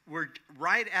 is we're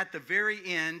right at the very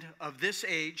end of this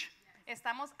age,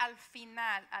 estamos al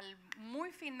final, al muy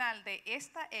final de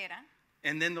esta era,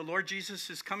 and then the Lord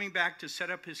Jesus is coming back to set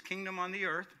up his kingdom on the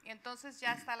earth. y entonces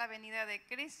ya está la venida de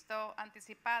Cristo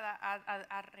anticipada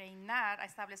a reinar, a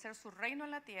establecer su reino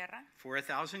en la tierra For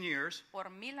 1,000 years.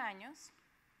 por 1,000 años.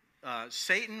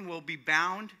 Satan will be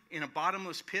bound in a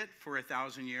bottomless pit for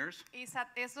 1,000 years. Y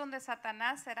es donde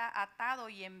Satanás será atado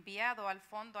y enviado al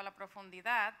fondo, a la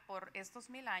profundidad, por estos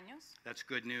 1,000 años. That's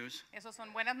good news. Esas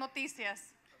son buenas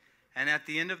noticias. And at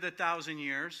the end of the 1,000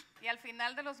 years, Y al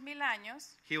final de los 1,000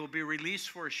 años, he will be released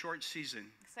for a short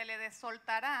season. se le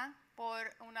soltará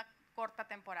por una corta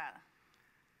temporada.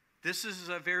 This is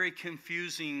a very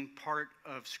confusing part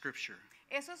of Scripture.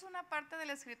 Eso es una parte de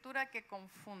la escritura que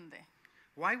confunde.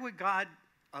 Why would God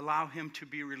allow him to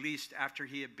be released after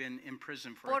he had been in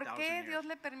prison for ¿Por 1,000 qué years? Dios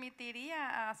le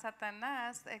permitiría a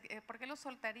Satanás, por qué lo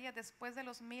soltaría después de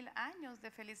los 1,000 años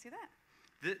de felicidad?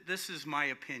 This is my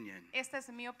opinion. Esta es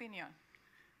mi opinión.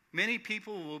 Many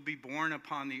people will be born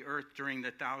upon the earth during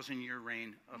the 1,000-year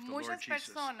reign of the Lord Muchas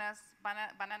Jesus. personas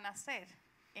van a nacer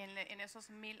en esos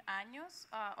 1000 años,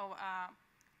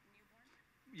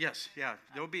 Yes, yeah.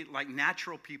 There'll be like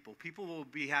natural people. People will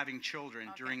be having children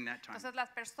Ok. during that time. Entonces las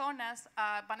personas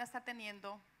van a estar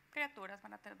teniendo criaturas,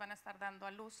 van a estar dando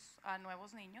a luz a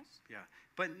nuevos niños, Yeah.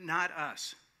 But not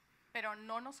us, pero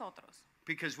no nosotros,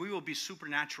 because we will be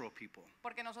supernatural people.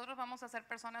 porque nosotros vamos a ser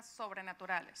personas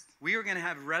sobrenaturales. We are going to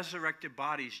have resurrected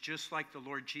bodies just like the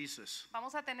Lord Jesus.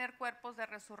 Vamos a tener cuerpos de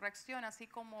resurrección, así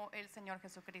como el Señor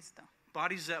Jesucristo.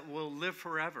 Bodies that will live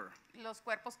forever, Los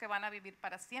cuerpos que van a vivir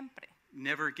para siempre.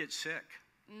 never get sick,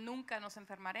 Nunca nos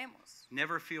enfermaremos,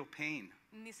 never feel pain.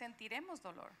 ni sentiremos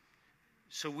dolor.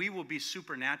 So we will be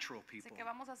supernatural Así people. que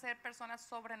vamos a ser personas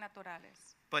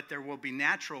sobrenaturales. But there will be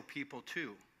natural people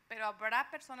too. Pero habrá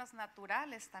personas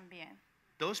naturales también.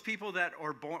 Those people that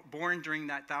are born during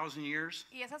that 1,000 years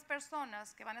Y esas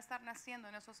personas que van a estar naciendo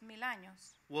en esos 1000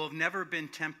 años will have never been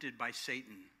tempted by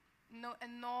Satan no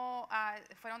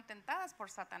fueron tentadas por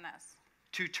Satanás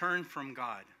to turn from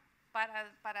God. para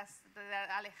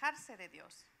alejarse de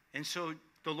Dios. And so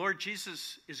the Lord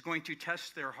Jesus is going to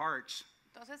test their hearts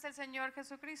Entonces el Señor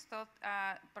Jesucristo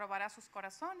probará sus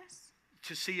corazones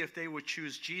to see if they would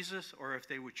choose Jesus or if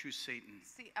they would choose Satan.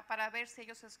 para ver si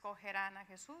ellos escogerán a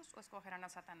Jesús o escogerán a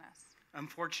Satanás.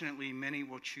 Unfortunately, many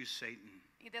will choose Satan.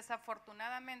 Y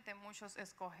desafortunadamente muchos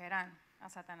escogerán a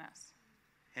Satanás.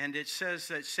 And it says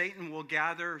that Satan will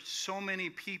gather so many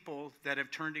people that have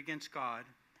turned against God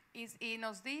Y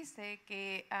nos dice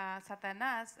que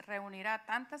Satanás reunirá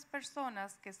tantas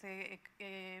personas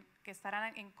que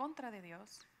estarán en contra de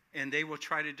Dios and they will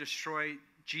try to destroy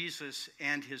Jesus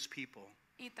and his people.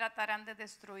 y tratarán de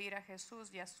destruir a Jesús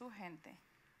y a su gente.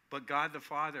 But God the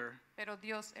Father Pero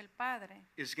Dios el Padre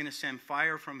is going to send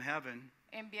fire from heaven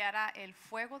enviará el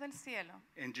fuego del cielo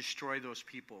and destroy those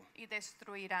people. y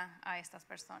destruirá a estas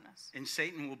personas. And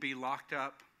Satan will be locked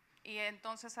up Y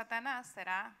entonces Satanás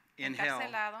será In hell.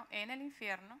 encarcelado en el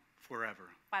infierno forever.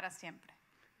 para siempre.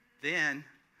 Then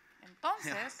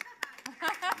Entonces,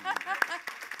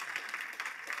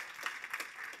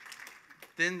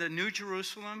 then the New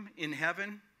Jerusalem in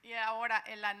heaven, y ahora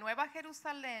en la nueva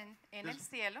Jerusalén en el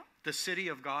cielo, the city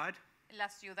of God, la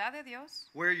ciudad de Dios,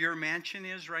 where your mansion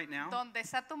is right now, donde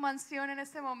está tu mansión en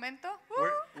este momento,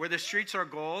 where the streets are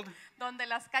gold, donde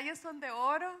las calles son de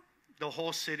oro, the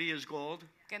whole city is gold,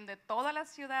 que de toda la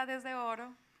ciudad es de oro,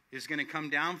 is going to come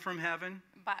down from heaven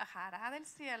bajará del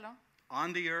cielo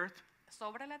on the earth,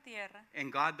 sobre la tierra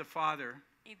and God the Father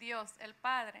y Dios el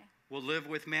Padre will live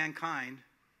with mankind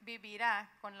vivirá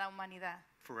con la humanidad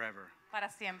forever. para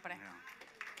siempre. Yeah.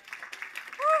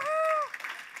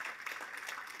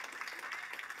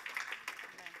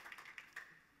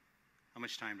 How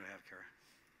much time do I have, Kara?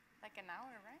 Like an hour,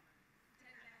 right?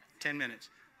 10 minutes.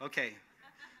 Okay.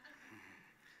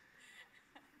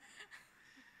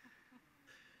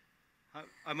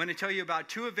 I'm going to tell you about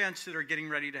two events that are getting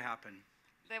ready to happen.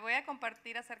 Le voy a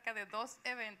compartir acerca de dos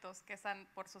eventos que están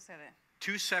por suceder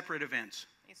Two separate events.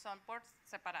 y son por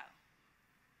separado.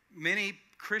 Many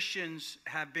Christians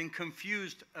have been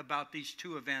confused about these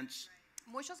two events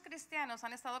Muchos cristianos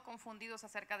han estado confundidos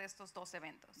acerca de estos dos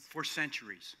eventos for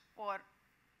centuries. por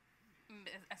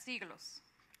siglos,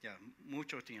 Yeah,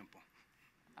 mucho tiempo.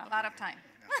 a lot of time.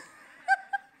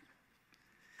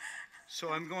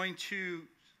 So I'm going to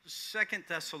 2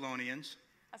 Thessalonians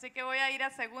Así que voy a ir a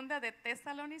segunda de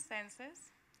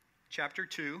Tesalonicenses, chapter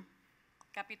 2,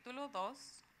 capítulo 2.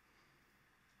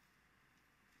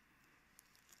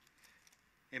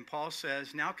 and Paul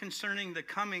says, "Now concerning the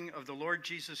coming of the Lord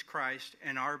Jesus Christ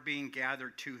and our being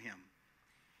gathered to him."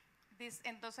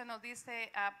 Entonces nos dice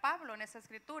Pablo en esa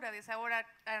escritura, dice ahora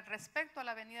respecto a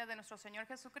la venida de nuestro Señor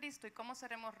Jesucristo y cómo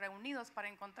seremos reunidos para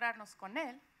encontrarnos con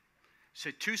Él, So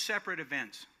two separate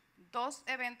events. dos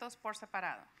eventos por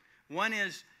separado. One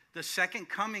is the second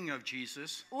coming of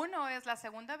Jesus, Uno es la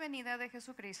segunda venida de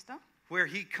Jesucristo, where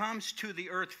he comes to the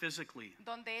earth physically.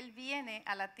 donde Él viene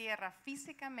a la tierra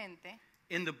físicamente.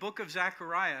 In the book of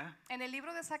Zechariah, En el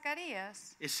libro de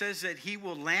Zacarías, it says that he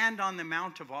will land on the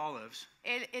Mount of Olives,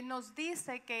 él nos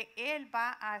dice que Él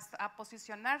va a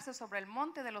posicionarse sobre el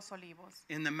monte de los olivos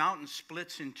and the mountain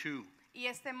splits in two. y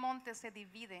este monte se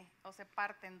divide o se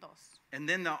parte en dos. And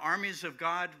then the armies of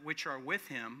God which are with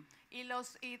him Y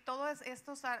todos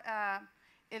estos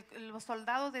los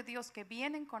soldados de Dios que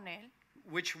vienen con Él,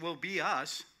 which will be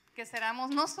us, que seremos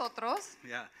nosotros,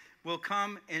 will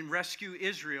come and rescue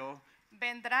Israel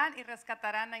vendrán y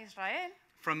rescatarán a Israel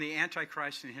from the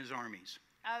Antichrist and his armies.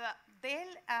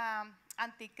 Del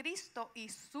anticristo y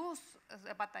sus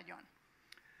batallón.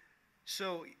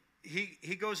 So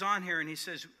he goes on here and he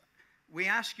says, "We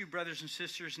ask you, brothers and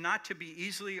sisters, not to be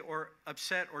easily or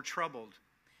upset or troubled."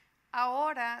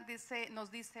 Ahora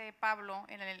nos dice Pablo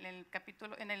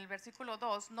en el versículo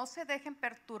 2, no se dejen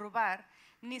perturbar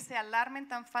ni se alarmen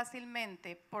tan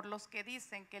fácilmente por los que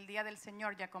dicen que el día del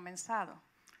Señor ya ha comenzado.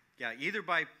 Yeah, either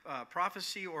by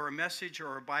prophecy or a message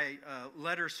or by a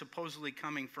letter supposedly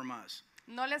coming from us.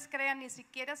 No les crean ni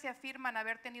siquiera si afirman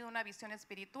haber tenido una visión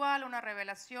espiritual, una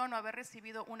revelación o haber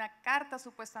recibido una carta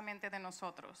supuestamente de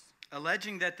nosotros.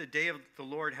 Alleging that the day of the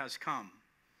Lord has come.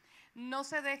 No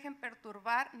se dejen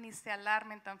perturbar ni se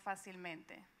alarmen tan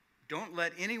fácilmente. Don't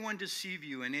let anyone deceive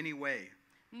you in any way.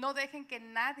 No dejen que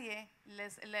nadie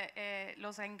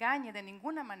los engañe de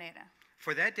ninguna manera.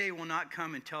 For that day will not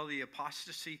come until the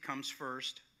apostasy comes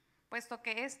first, Puesto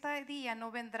que este día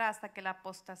no vendrá hasta que la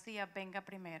apostasía venga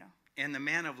primero. and the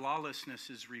man of lawlessness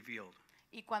is revealed,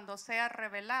 Y cuando sea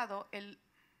revelado el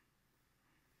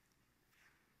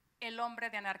hombre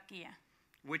de anarquía,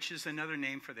 which is another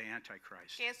name for the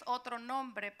Antichrist. que es otro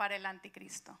nombre para el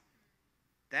anticristo.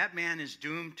 That man is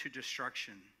doomed to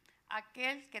destruction.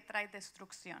 Aquel que trae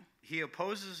destrucción. He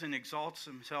opposes and exalts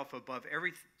himself above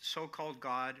every so-called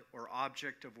God or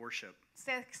object of worship.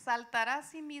 Se exaltará a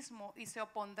sí mismo y se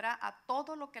opondrá a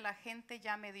todo lo que la gente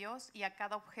llame Dios y a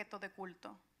cada objeto de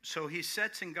culto. So he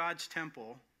sits in God's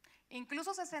temple,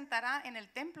 Incluso se sentará en el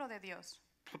templo de Dios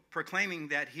proclaiming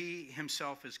that he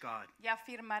himself is God. y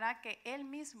afirmará que él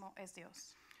mismo es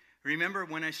Dios. Remember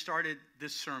when I started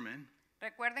this sermon,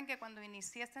 Recuerden que cuando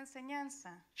inicié esta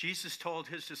enseñanza, Jesus told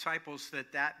his disciples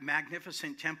that that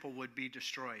magnificent temple would be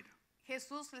destroyed.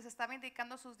 Jesús les estaba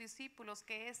indicando a sus discípulos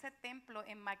que ese templo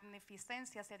en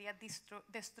magnificencia sería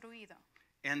destruido.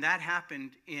 And that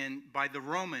happened by the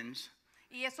Romans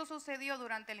Y eso sucedió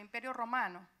durante el Imperio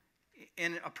Romano.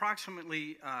 in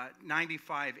approximately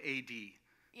 95 AD.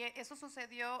 Y eso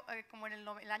sucedió como en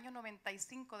el año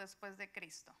 95 después de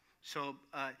Cristo. So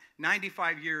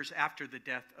 95 years after the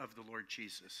death of the Lord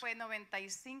Jesus. Fue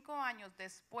 95 años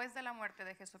después de la muerte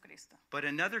de Jesucristo. But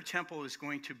another temple is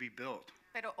going to be built.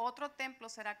 Pero otro templo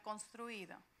será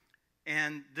construido.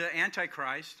 And the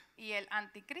Antichrist Y el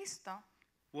anticristo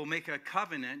will make a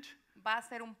covenant va a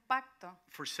hacer un pacto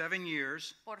for 7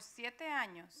 years por 7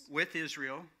 años with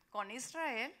Israel, con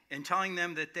Israel, and telling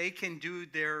them that they can do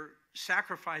their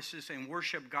sacrifices and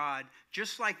worship God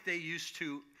just like they used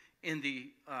to in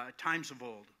the times of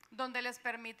old. donde les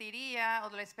permitiría o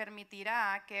les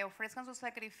permitirá que ofrezcan sus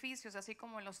sacrificios así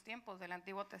como en los tiempos del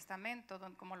Antiguo Testamento,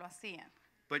 como lo hacían.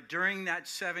 But during that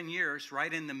 7 years,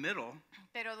 right in the middle,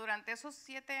 Pero durante esos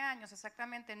 7 años,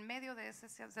 exactamente en medio de esos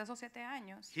 7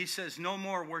 años, he says no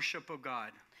more worship of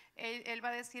God. él va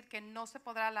a decir que no se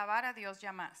podrá alabar a Dios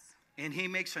ya más. And he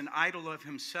makes an idol of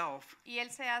himself Y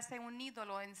él se hace un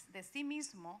ídolo de sí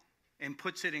mismo and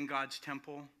puts it in God's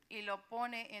temple y lo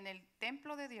pone en el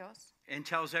templo de Dios and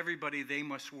tells everybody they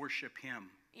must worship him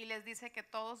y les dice que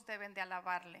todos deben de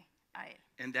alabarle a él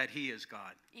and that he is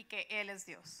God. y que él es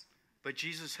Dios. But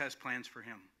Jesus has plans for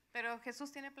him Pero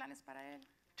Jesús tiene planes para él,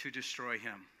 to destroy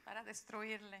him. para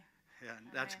destruirle. Yeah,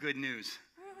 that's Amen. good news.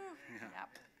 Ya.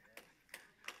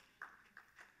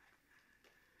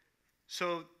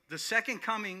 So the second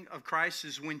coming of Christ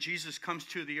is when Jesus comes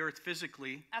to the earth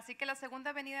physically, Así que la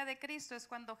segunda venida de Cristo es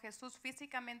cuando Jesús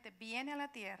físicamente viene a la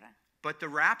tierra, but the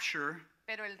rapture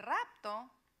pero el rapto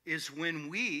is when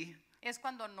we, es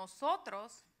cuando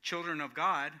nosotros, children of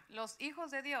God, los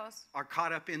hijos de Dios, are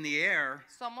caught up in the air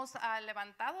somos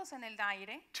levantados en el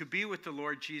aire to be with the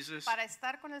Lord Jesus para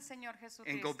estar con el Señor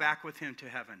and go Jesucristo back with him to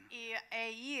heaven.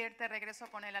 e ir de regreso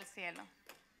con él al cielo.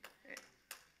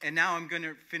 And now I'm going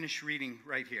to finish reading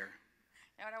right here.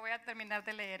 Y ahora voy a terminar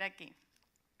de leer aquí.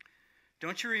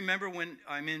 Don't you remember when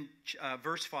I'm in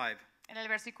verse 5? En el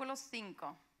versículo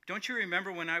 5. Don't you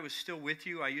remember when I was still with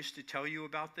you, I used to tell you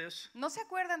about this? ¿No se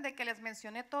acuerdan de que les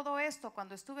mencioné todo esto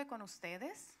cuando estuve con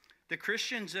ustedes? The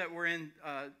Christians that were in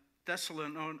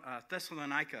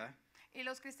Thessalonica Y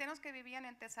los cristianos que vivían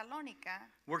en Tesalónica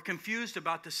were confused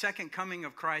about the second coming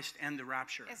of Christ and the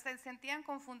rapture. se sentían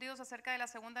confundidos acerca de la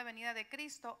segunda venida de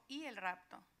Cristo y el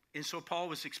rapto. And so Paul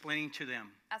was explaining to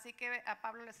them Así que a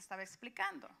Pablo les estaba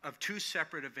explicando of two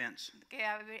separate events. que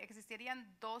existirían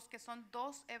que son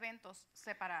dos eventos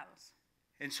separados.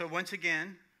 And so once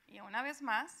again, Y una vez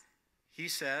más, he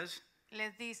says,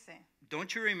 les dice,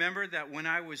 don't you remember that when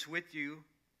I was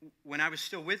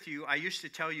still with you, I used to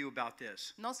tell you about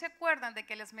this? ¿no se acuerdan de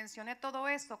que les mencioné todo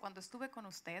esto cuando estuve con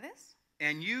ustedes?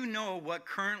 And you know what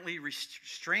currently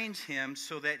restrains him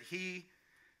so that he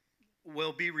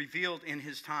will be revealed in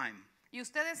his time. Y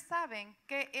ustedes saben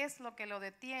qué es lo que lo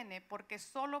detiene porque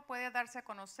solo puede darse a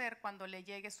conocer cuando le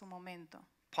llegue su momento.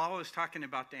 Paul is talking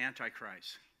about the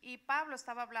Antichrist. Y Pablo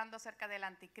estaba hablando acerca del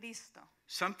anticristo.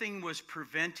 Something was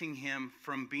preventing him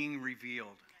from being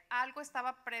revealed. Algo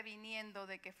estaba previniendo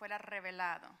de que fuera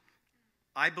revelado.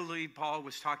 I believe Paul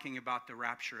was talking about the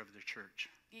rapture of the church.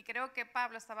 Y creo que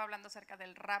Pablo estaba hablando acerca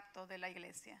del rapto de la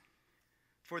iglesia.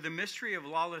 For the mystery of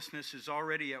lawlessness is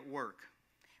already at work.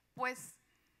 Pues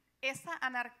esa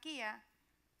anarquía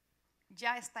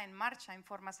ya está en marcha en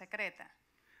forma secreta.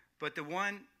 But the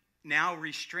one now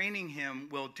restraining him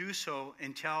will do so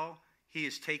until he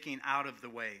is taken out of the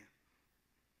way.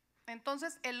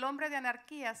 Entonces el hombre de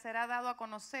anarquía será dado a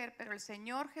conocer, pero el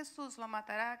Señor Jesús lo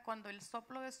matará cuando el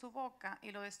soplo de su boca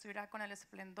y lo destruirá con el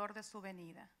esplendor de su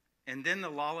venida. And then the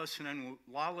lawless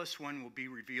one will be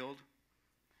revealed.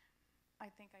 I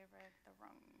think I read the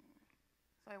wrong.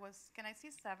 So it was, can I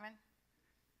see 7?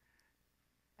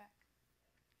 Back.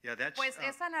 Yeah, that's Pues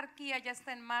esa anarquía ya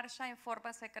está en marcha en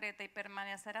forma secreta y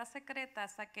permanecerá secreta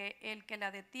hasta que el que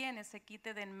la detiene se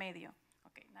quite de en medio.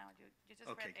 Okay, now you just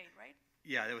Okay. read 8, right?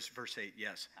 yeah, that was verse 8,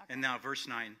 yes. Okay. And now verse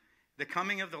 9. The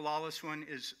coming of the lawless one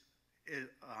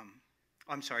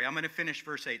I'm sorry, I'm going to finish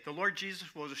verse 8. The Lord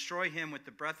Jesus will destroy him with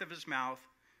the breath of his mouth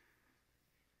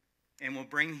and will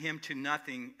bring him to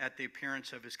nothing at the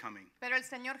appearance of his coming. Pero el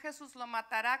Señor Jesús lo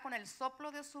matará con el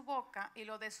soplo de su boca y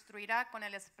lo destruirá con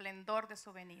el esplendor de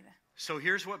su venida. So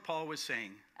here's what Paul was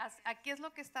saying. Aquí es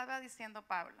lo que estaba diciendo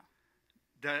Pablo.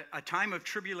 A time of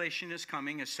tribulation is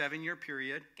coming, a 7-year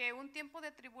period, Que un tiempo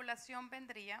de tribulación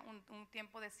vendría, un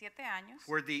tiempo de 7 años,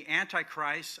 where the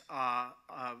Antichrist,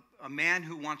 a man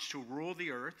who wants to rule the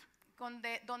earth,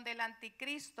 donde el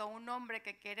anticristo, un hombre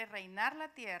que quiere reinar la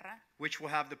tierra, which will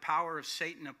have the power of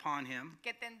Satan upon him,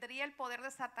 que tendría el poder de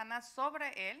Satanás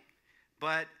sobre él,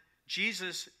 but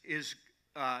Jesus is,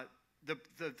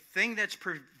 the thing that's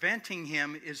preventing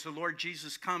him is the Lord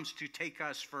Jesus comes to take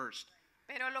us first.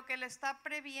 pero lo que le está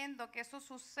previendo que eso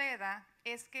suceda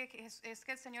es que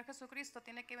el Señor Jesucristo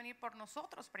tiene que venir por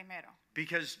nosotros primero.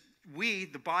 Because we,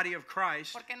 the body of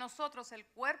Christ, Porque nosotros, el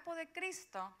cuerpo de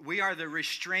Cristo, we are the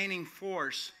restraining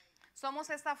force somos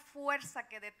esa fuerza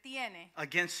que detiene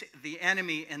against the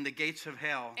enemy and the gates of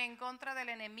hell en contra del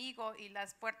enemigo y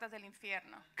las puertas del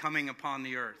infierno coming upon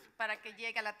the earth. para que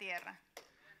llegue a la tierra.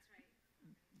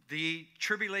 The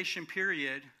tribulation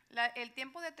period El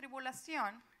tiempo de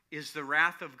tribulación is the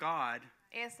wrath of God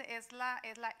es la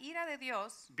ira de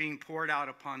Dios being poured out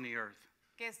upon the earth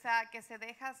que se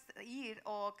deja ir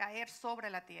o caer sobre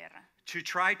la tierra to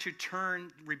try to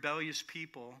turn rebellious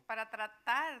people para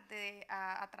tratar de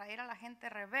atraer a la gente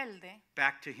rebelde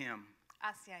back to him.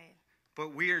 hacia él.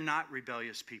 But we are not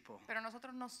rebellious people. Pero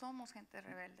nosotros no somos gente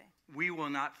rebelde. We will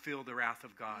not feel the wrath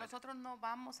of God. Nosotros no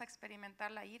vamos a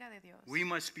experimentar la ira de Dios. We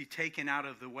must be taken out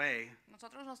of the way.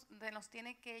 Nosotros nos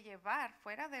tiene que llevar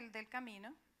fuera del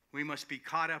camino. We must be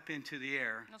caught up into the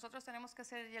air Nosotros tenemos que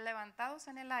ser levantados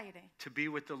en el aire to be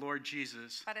with the Lord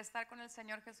Jesus para estar con el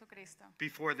Señor Jesucristo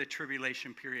before the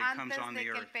tribulation period comes antes on de the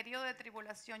que el earth. periodo de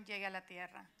tribulación llegue a la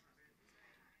tierra.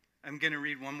 I'm going to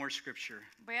read one more scripture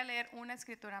Voy a leer una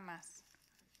escritura más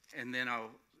and then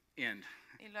I'll end.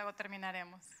 y luego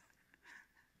terminaremos.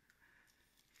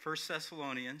 1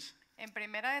 Thessalonians En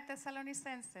Primera de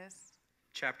Tesalonicenses,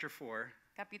 chapter 4,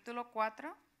 capítulo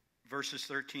 4, verses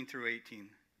 13 through 18.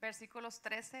 versículos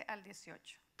 13 al 18.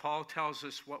 Paul tells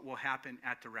us what will happen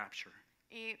at the rapture.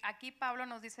 Y aquí Pablo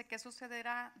nos dice qué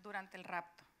sucederá durante el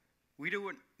rapto. We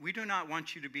do not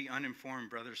want you to be uninformed,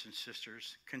 brothers and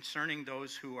sisters, concerning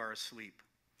those who are asleep.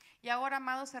 Y ahora,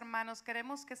 amados hermanos,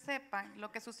 queremos que sepan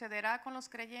lo que sucederá con los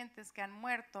creyentes que han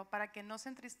muerto para que no se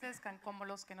entristezcan como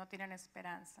los que no tienen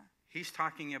esperanza. He's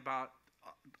talking about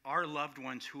our loved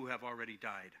ones who have already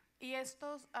died. Y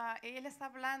él está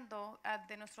hablando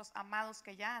de nuestros amados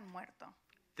que ya han muerto.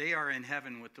 They are in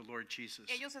heaven with the Lord Jesus,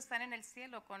 Ellos están en el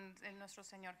cielo con nuestro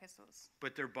Señor Jesús.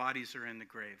 but their bodies are in the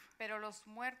grave. Pero los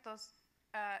muertos,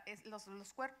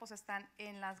 los cuerpos están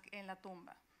en la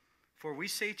tumba. For we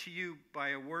say to you by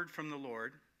a word from the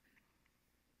Lord,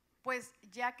 Pues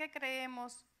ya que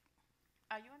creemos,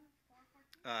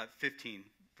 15,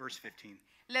 verse 15.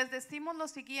 les decimos lo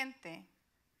siguiente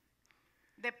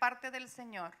de parte del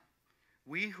Señor.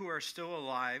 We who are still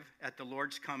alive at the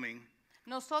Lord's coming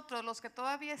Nosotros, los que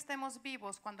todavía estemos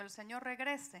vivos cuando el Señor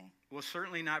regrese, will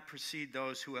certainly not precede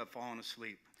those who have fallen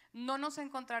asleep. no nos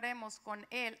encontraremos con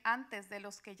Él antes de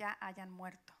los que ya hayan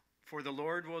muerto. For the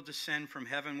Lord will descend from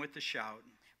heaven with a shout.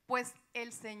 Pues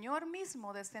el Señor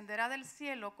mismo descenderá del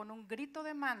cielo con un grito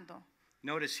de mando.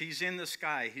 Notice he's in the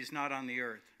sky, he's not on the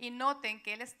earth. Y noten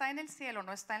que Él está en el cielo,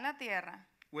 no está en la tierra.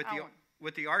 Aún.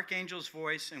 With the archangel's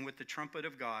voice and with the trumpet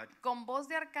of God. Con voz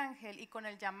de arcángel y con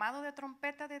el llamado de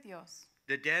trompeta de Dios.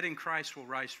 The dead in Christ will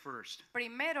rise first.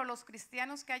 Primero los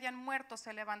cristianos que hayan muerto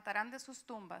se levantarán de sus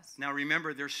tumbas. Now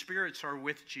remember, their spirits are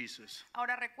with Jesus,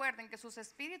 Ahora recuerden que sus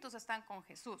espíritus están con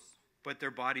Jesús, but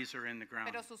their bodies are in the ground.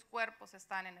 pero sus cuerpos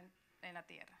están en la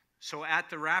tierra. So at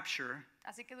the rapture,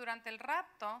 Así que durante el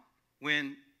rapto,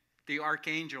 when the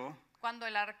archangel, cuando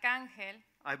el arcángel,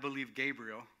 I believe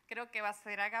Gabriel, creo que va a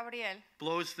ser a Gabriel,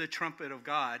 blows the trumpet of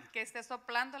God, que esté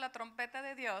soplando la trompeta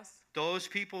de Dios, those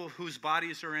people whose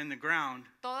bodies are in the ground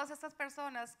todas estas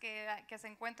personas que se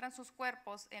encuentran sus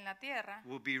cuerpos en la tierra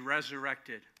will be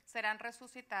resurrected, serán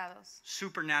resucitados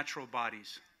supernatural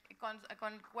bodies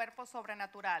con cuerpos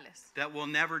sobrenaturales that will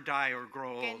never die or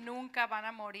grow que old, nunca van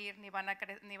a morir ni van a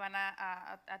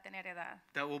tener edad,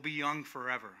 that will be young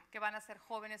forever. que van a ser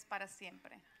jóvenes para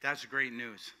siempre. That's great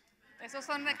news. Esas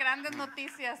son grandes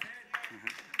noticias.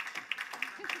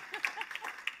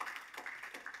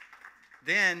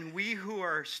 Then we who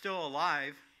are still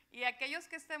alive, Y aquellos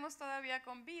que estemos todavía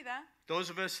con vida, those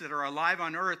of us that are alive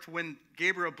on earth when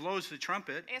Gabriel blows the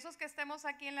trumpet, esos que estemos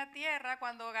aquí en la tierra,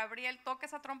 cuando Gabriel toque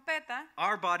esa trompeta,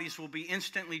 our bodies will be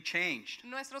instantly changed.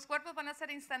 nuestros cuerpos van a ser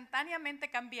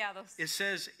instantáneamente cambiados. It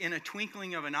says in a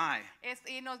twinkling of an eye,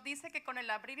 Y nos dice que con el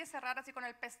abrir y cerrar, así con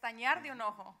el pestañear de un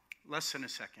ojo, less than a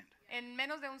second. en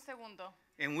menos de un segundo,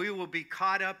 And we will be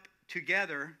caught up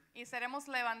together y seremos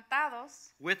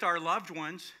levantados with our loved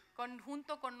ones,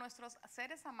 junto con nuestros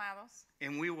seres amados,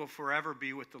 and we will forever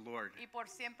be with the Lord. y por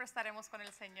siempre estaremos con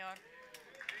el Señor.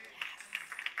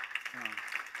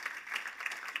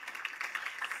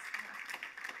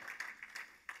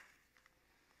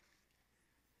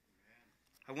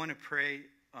 I want to pray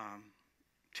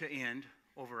to end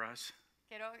over us.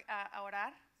 Quiero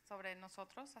orar sobre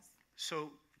nosotros.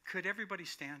 So, could everybody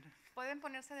stand? ¿Pueden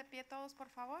ponerse de pie todos, por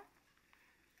favor?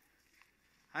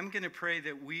 I'm going to pray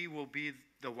that we will be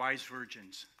the wise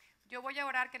virgins, Yo voy a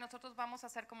orar que nosotros vamos a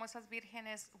ser como esas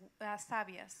vírgenes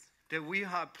sabias, that we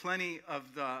have plenty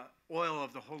of the oil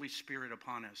of the Holy Spirit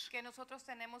upon us, que nosotros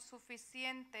tenemos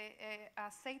suficiente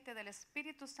aceite del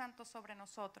Espíritu Santo sobre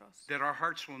nosotros, that our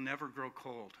hearts will never grow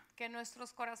cold, que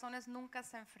nuestros corazones nunca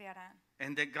se enfriarán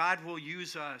and that God will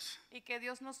use us y que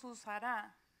Dios nos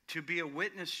usará to be a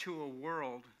witness to a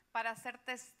world para ser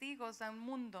testigos de un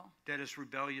mundo that is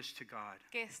rebellious to God,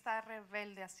 que está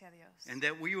rebelde hacia Dios. and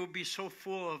that we will be so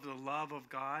full of the love of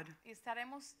God Y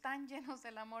estaremos tan llenos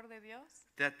del amor de Dios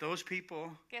that those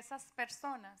people que esas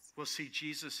personas will see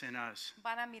Jesus in us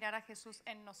van a mirar a Jesús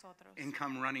en nosotros and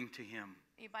come running to him.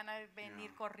 y van a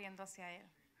venir corriendo hacia Él.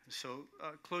 So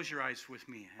close your eyes with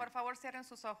me. Por favor, cierren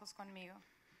sus ojos conmigo.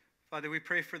 Father, we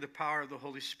pray for the power of the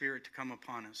Holy Spirit to come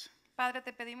upon us. Padre,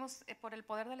 te pedimos por el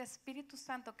poder del Espíritu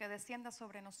Santo que descienda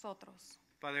sobre nosotros.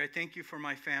 Father, I thank you for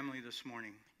my family this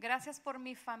morning. Gracias por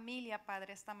mi familia,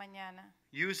 Padre, esta mañana.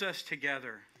 Use us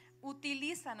together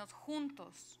Utilízanos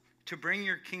juntos to bring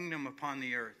your kingdom upon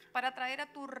the earth. para traer a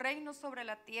tu reino sobre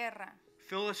la tierra.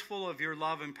 Fill us full of your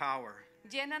love and power.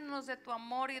 Llénanos de tu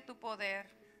amor y de tu poder.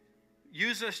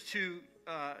 Use us to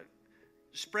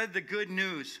spread the good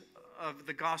news of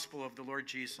the gospel of the Lord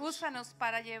Jesus. Úsanos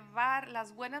para llevar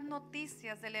las buenas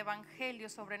noticias del Evangelio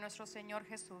sobre nuestro Señor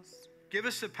Jesús. Give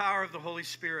us the power of the Holy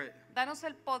Spirit, Danos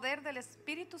el poder del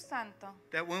Espíritu Santo,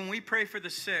 that when we pray for the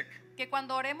sick, que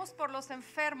cuando oremos por los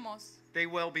enfermos, they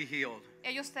will be healed.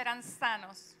 ellos serán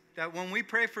sanos. That when we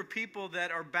pray for people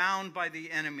that are bound by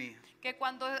the enemy, Que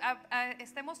cuando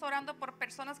estemos orando por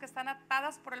personas que están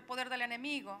atadas por el poder del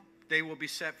enemigo, they will be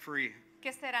set free.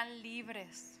 que serán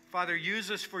libres. Father, use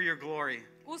us for your glory.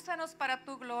 Úsanos para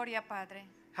tu gloria, Padre.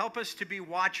 Help us to be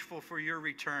watchful for your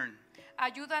return.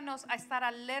 Ayúdanos a estar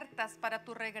alertas para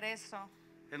tu regreso.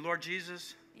 And Lord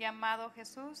Jesus, Y amado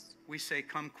Jesús, we say,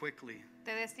 come quickly.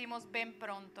 te decimos ven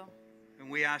pronto. And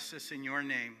we ask this in your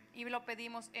name. Y lo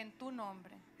pedimos en tu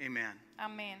nombre. Amen.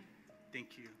 Amén.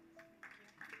 Thank you.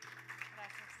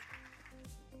 Gracias.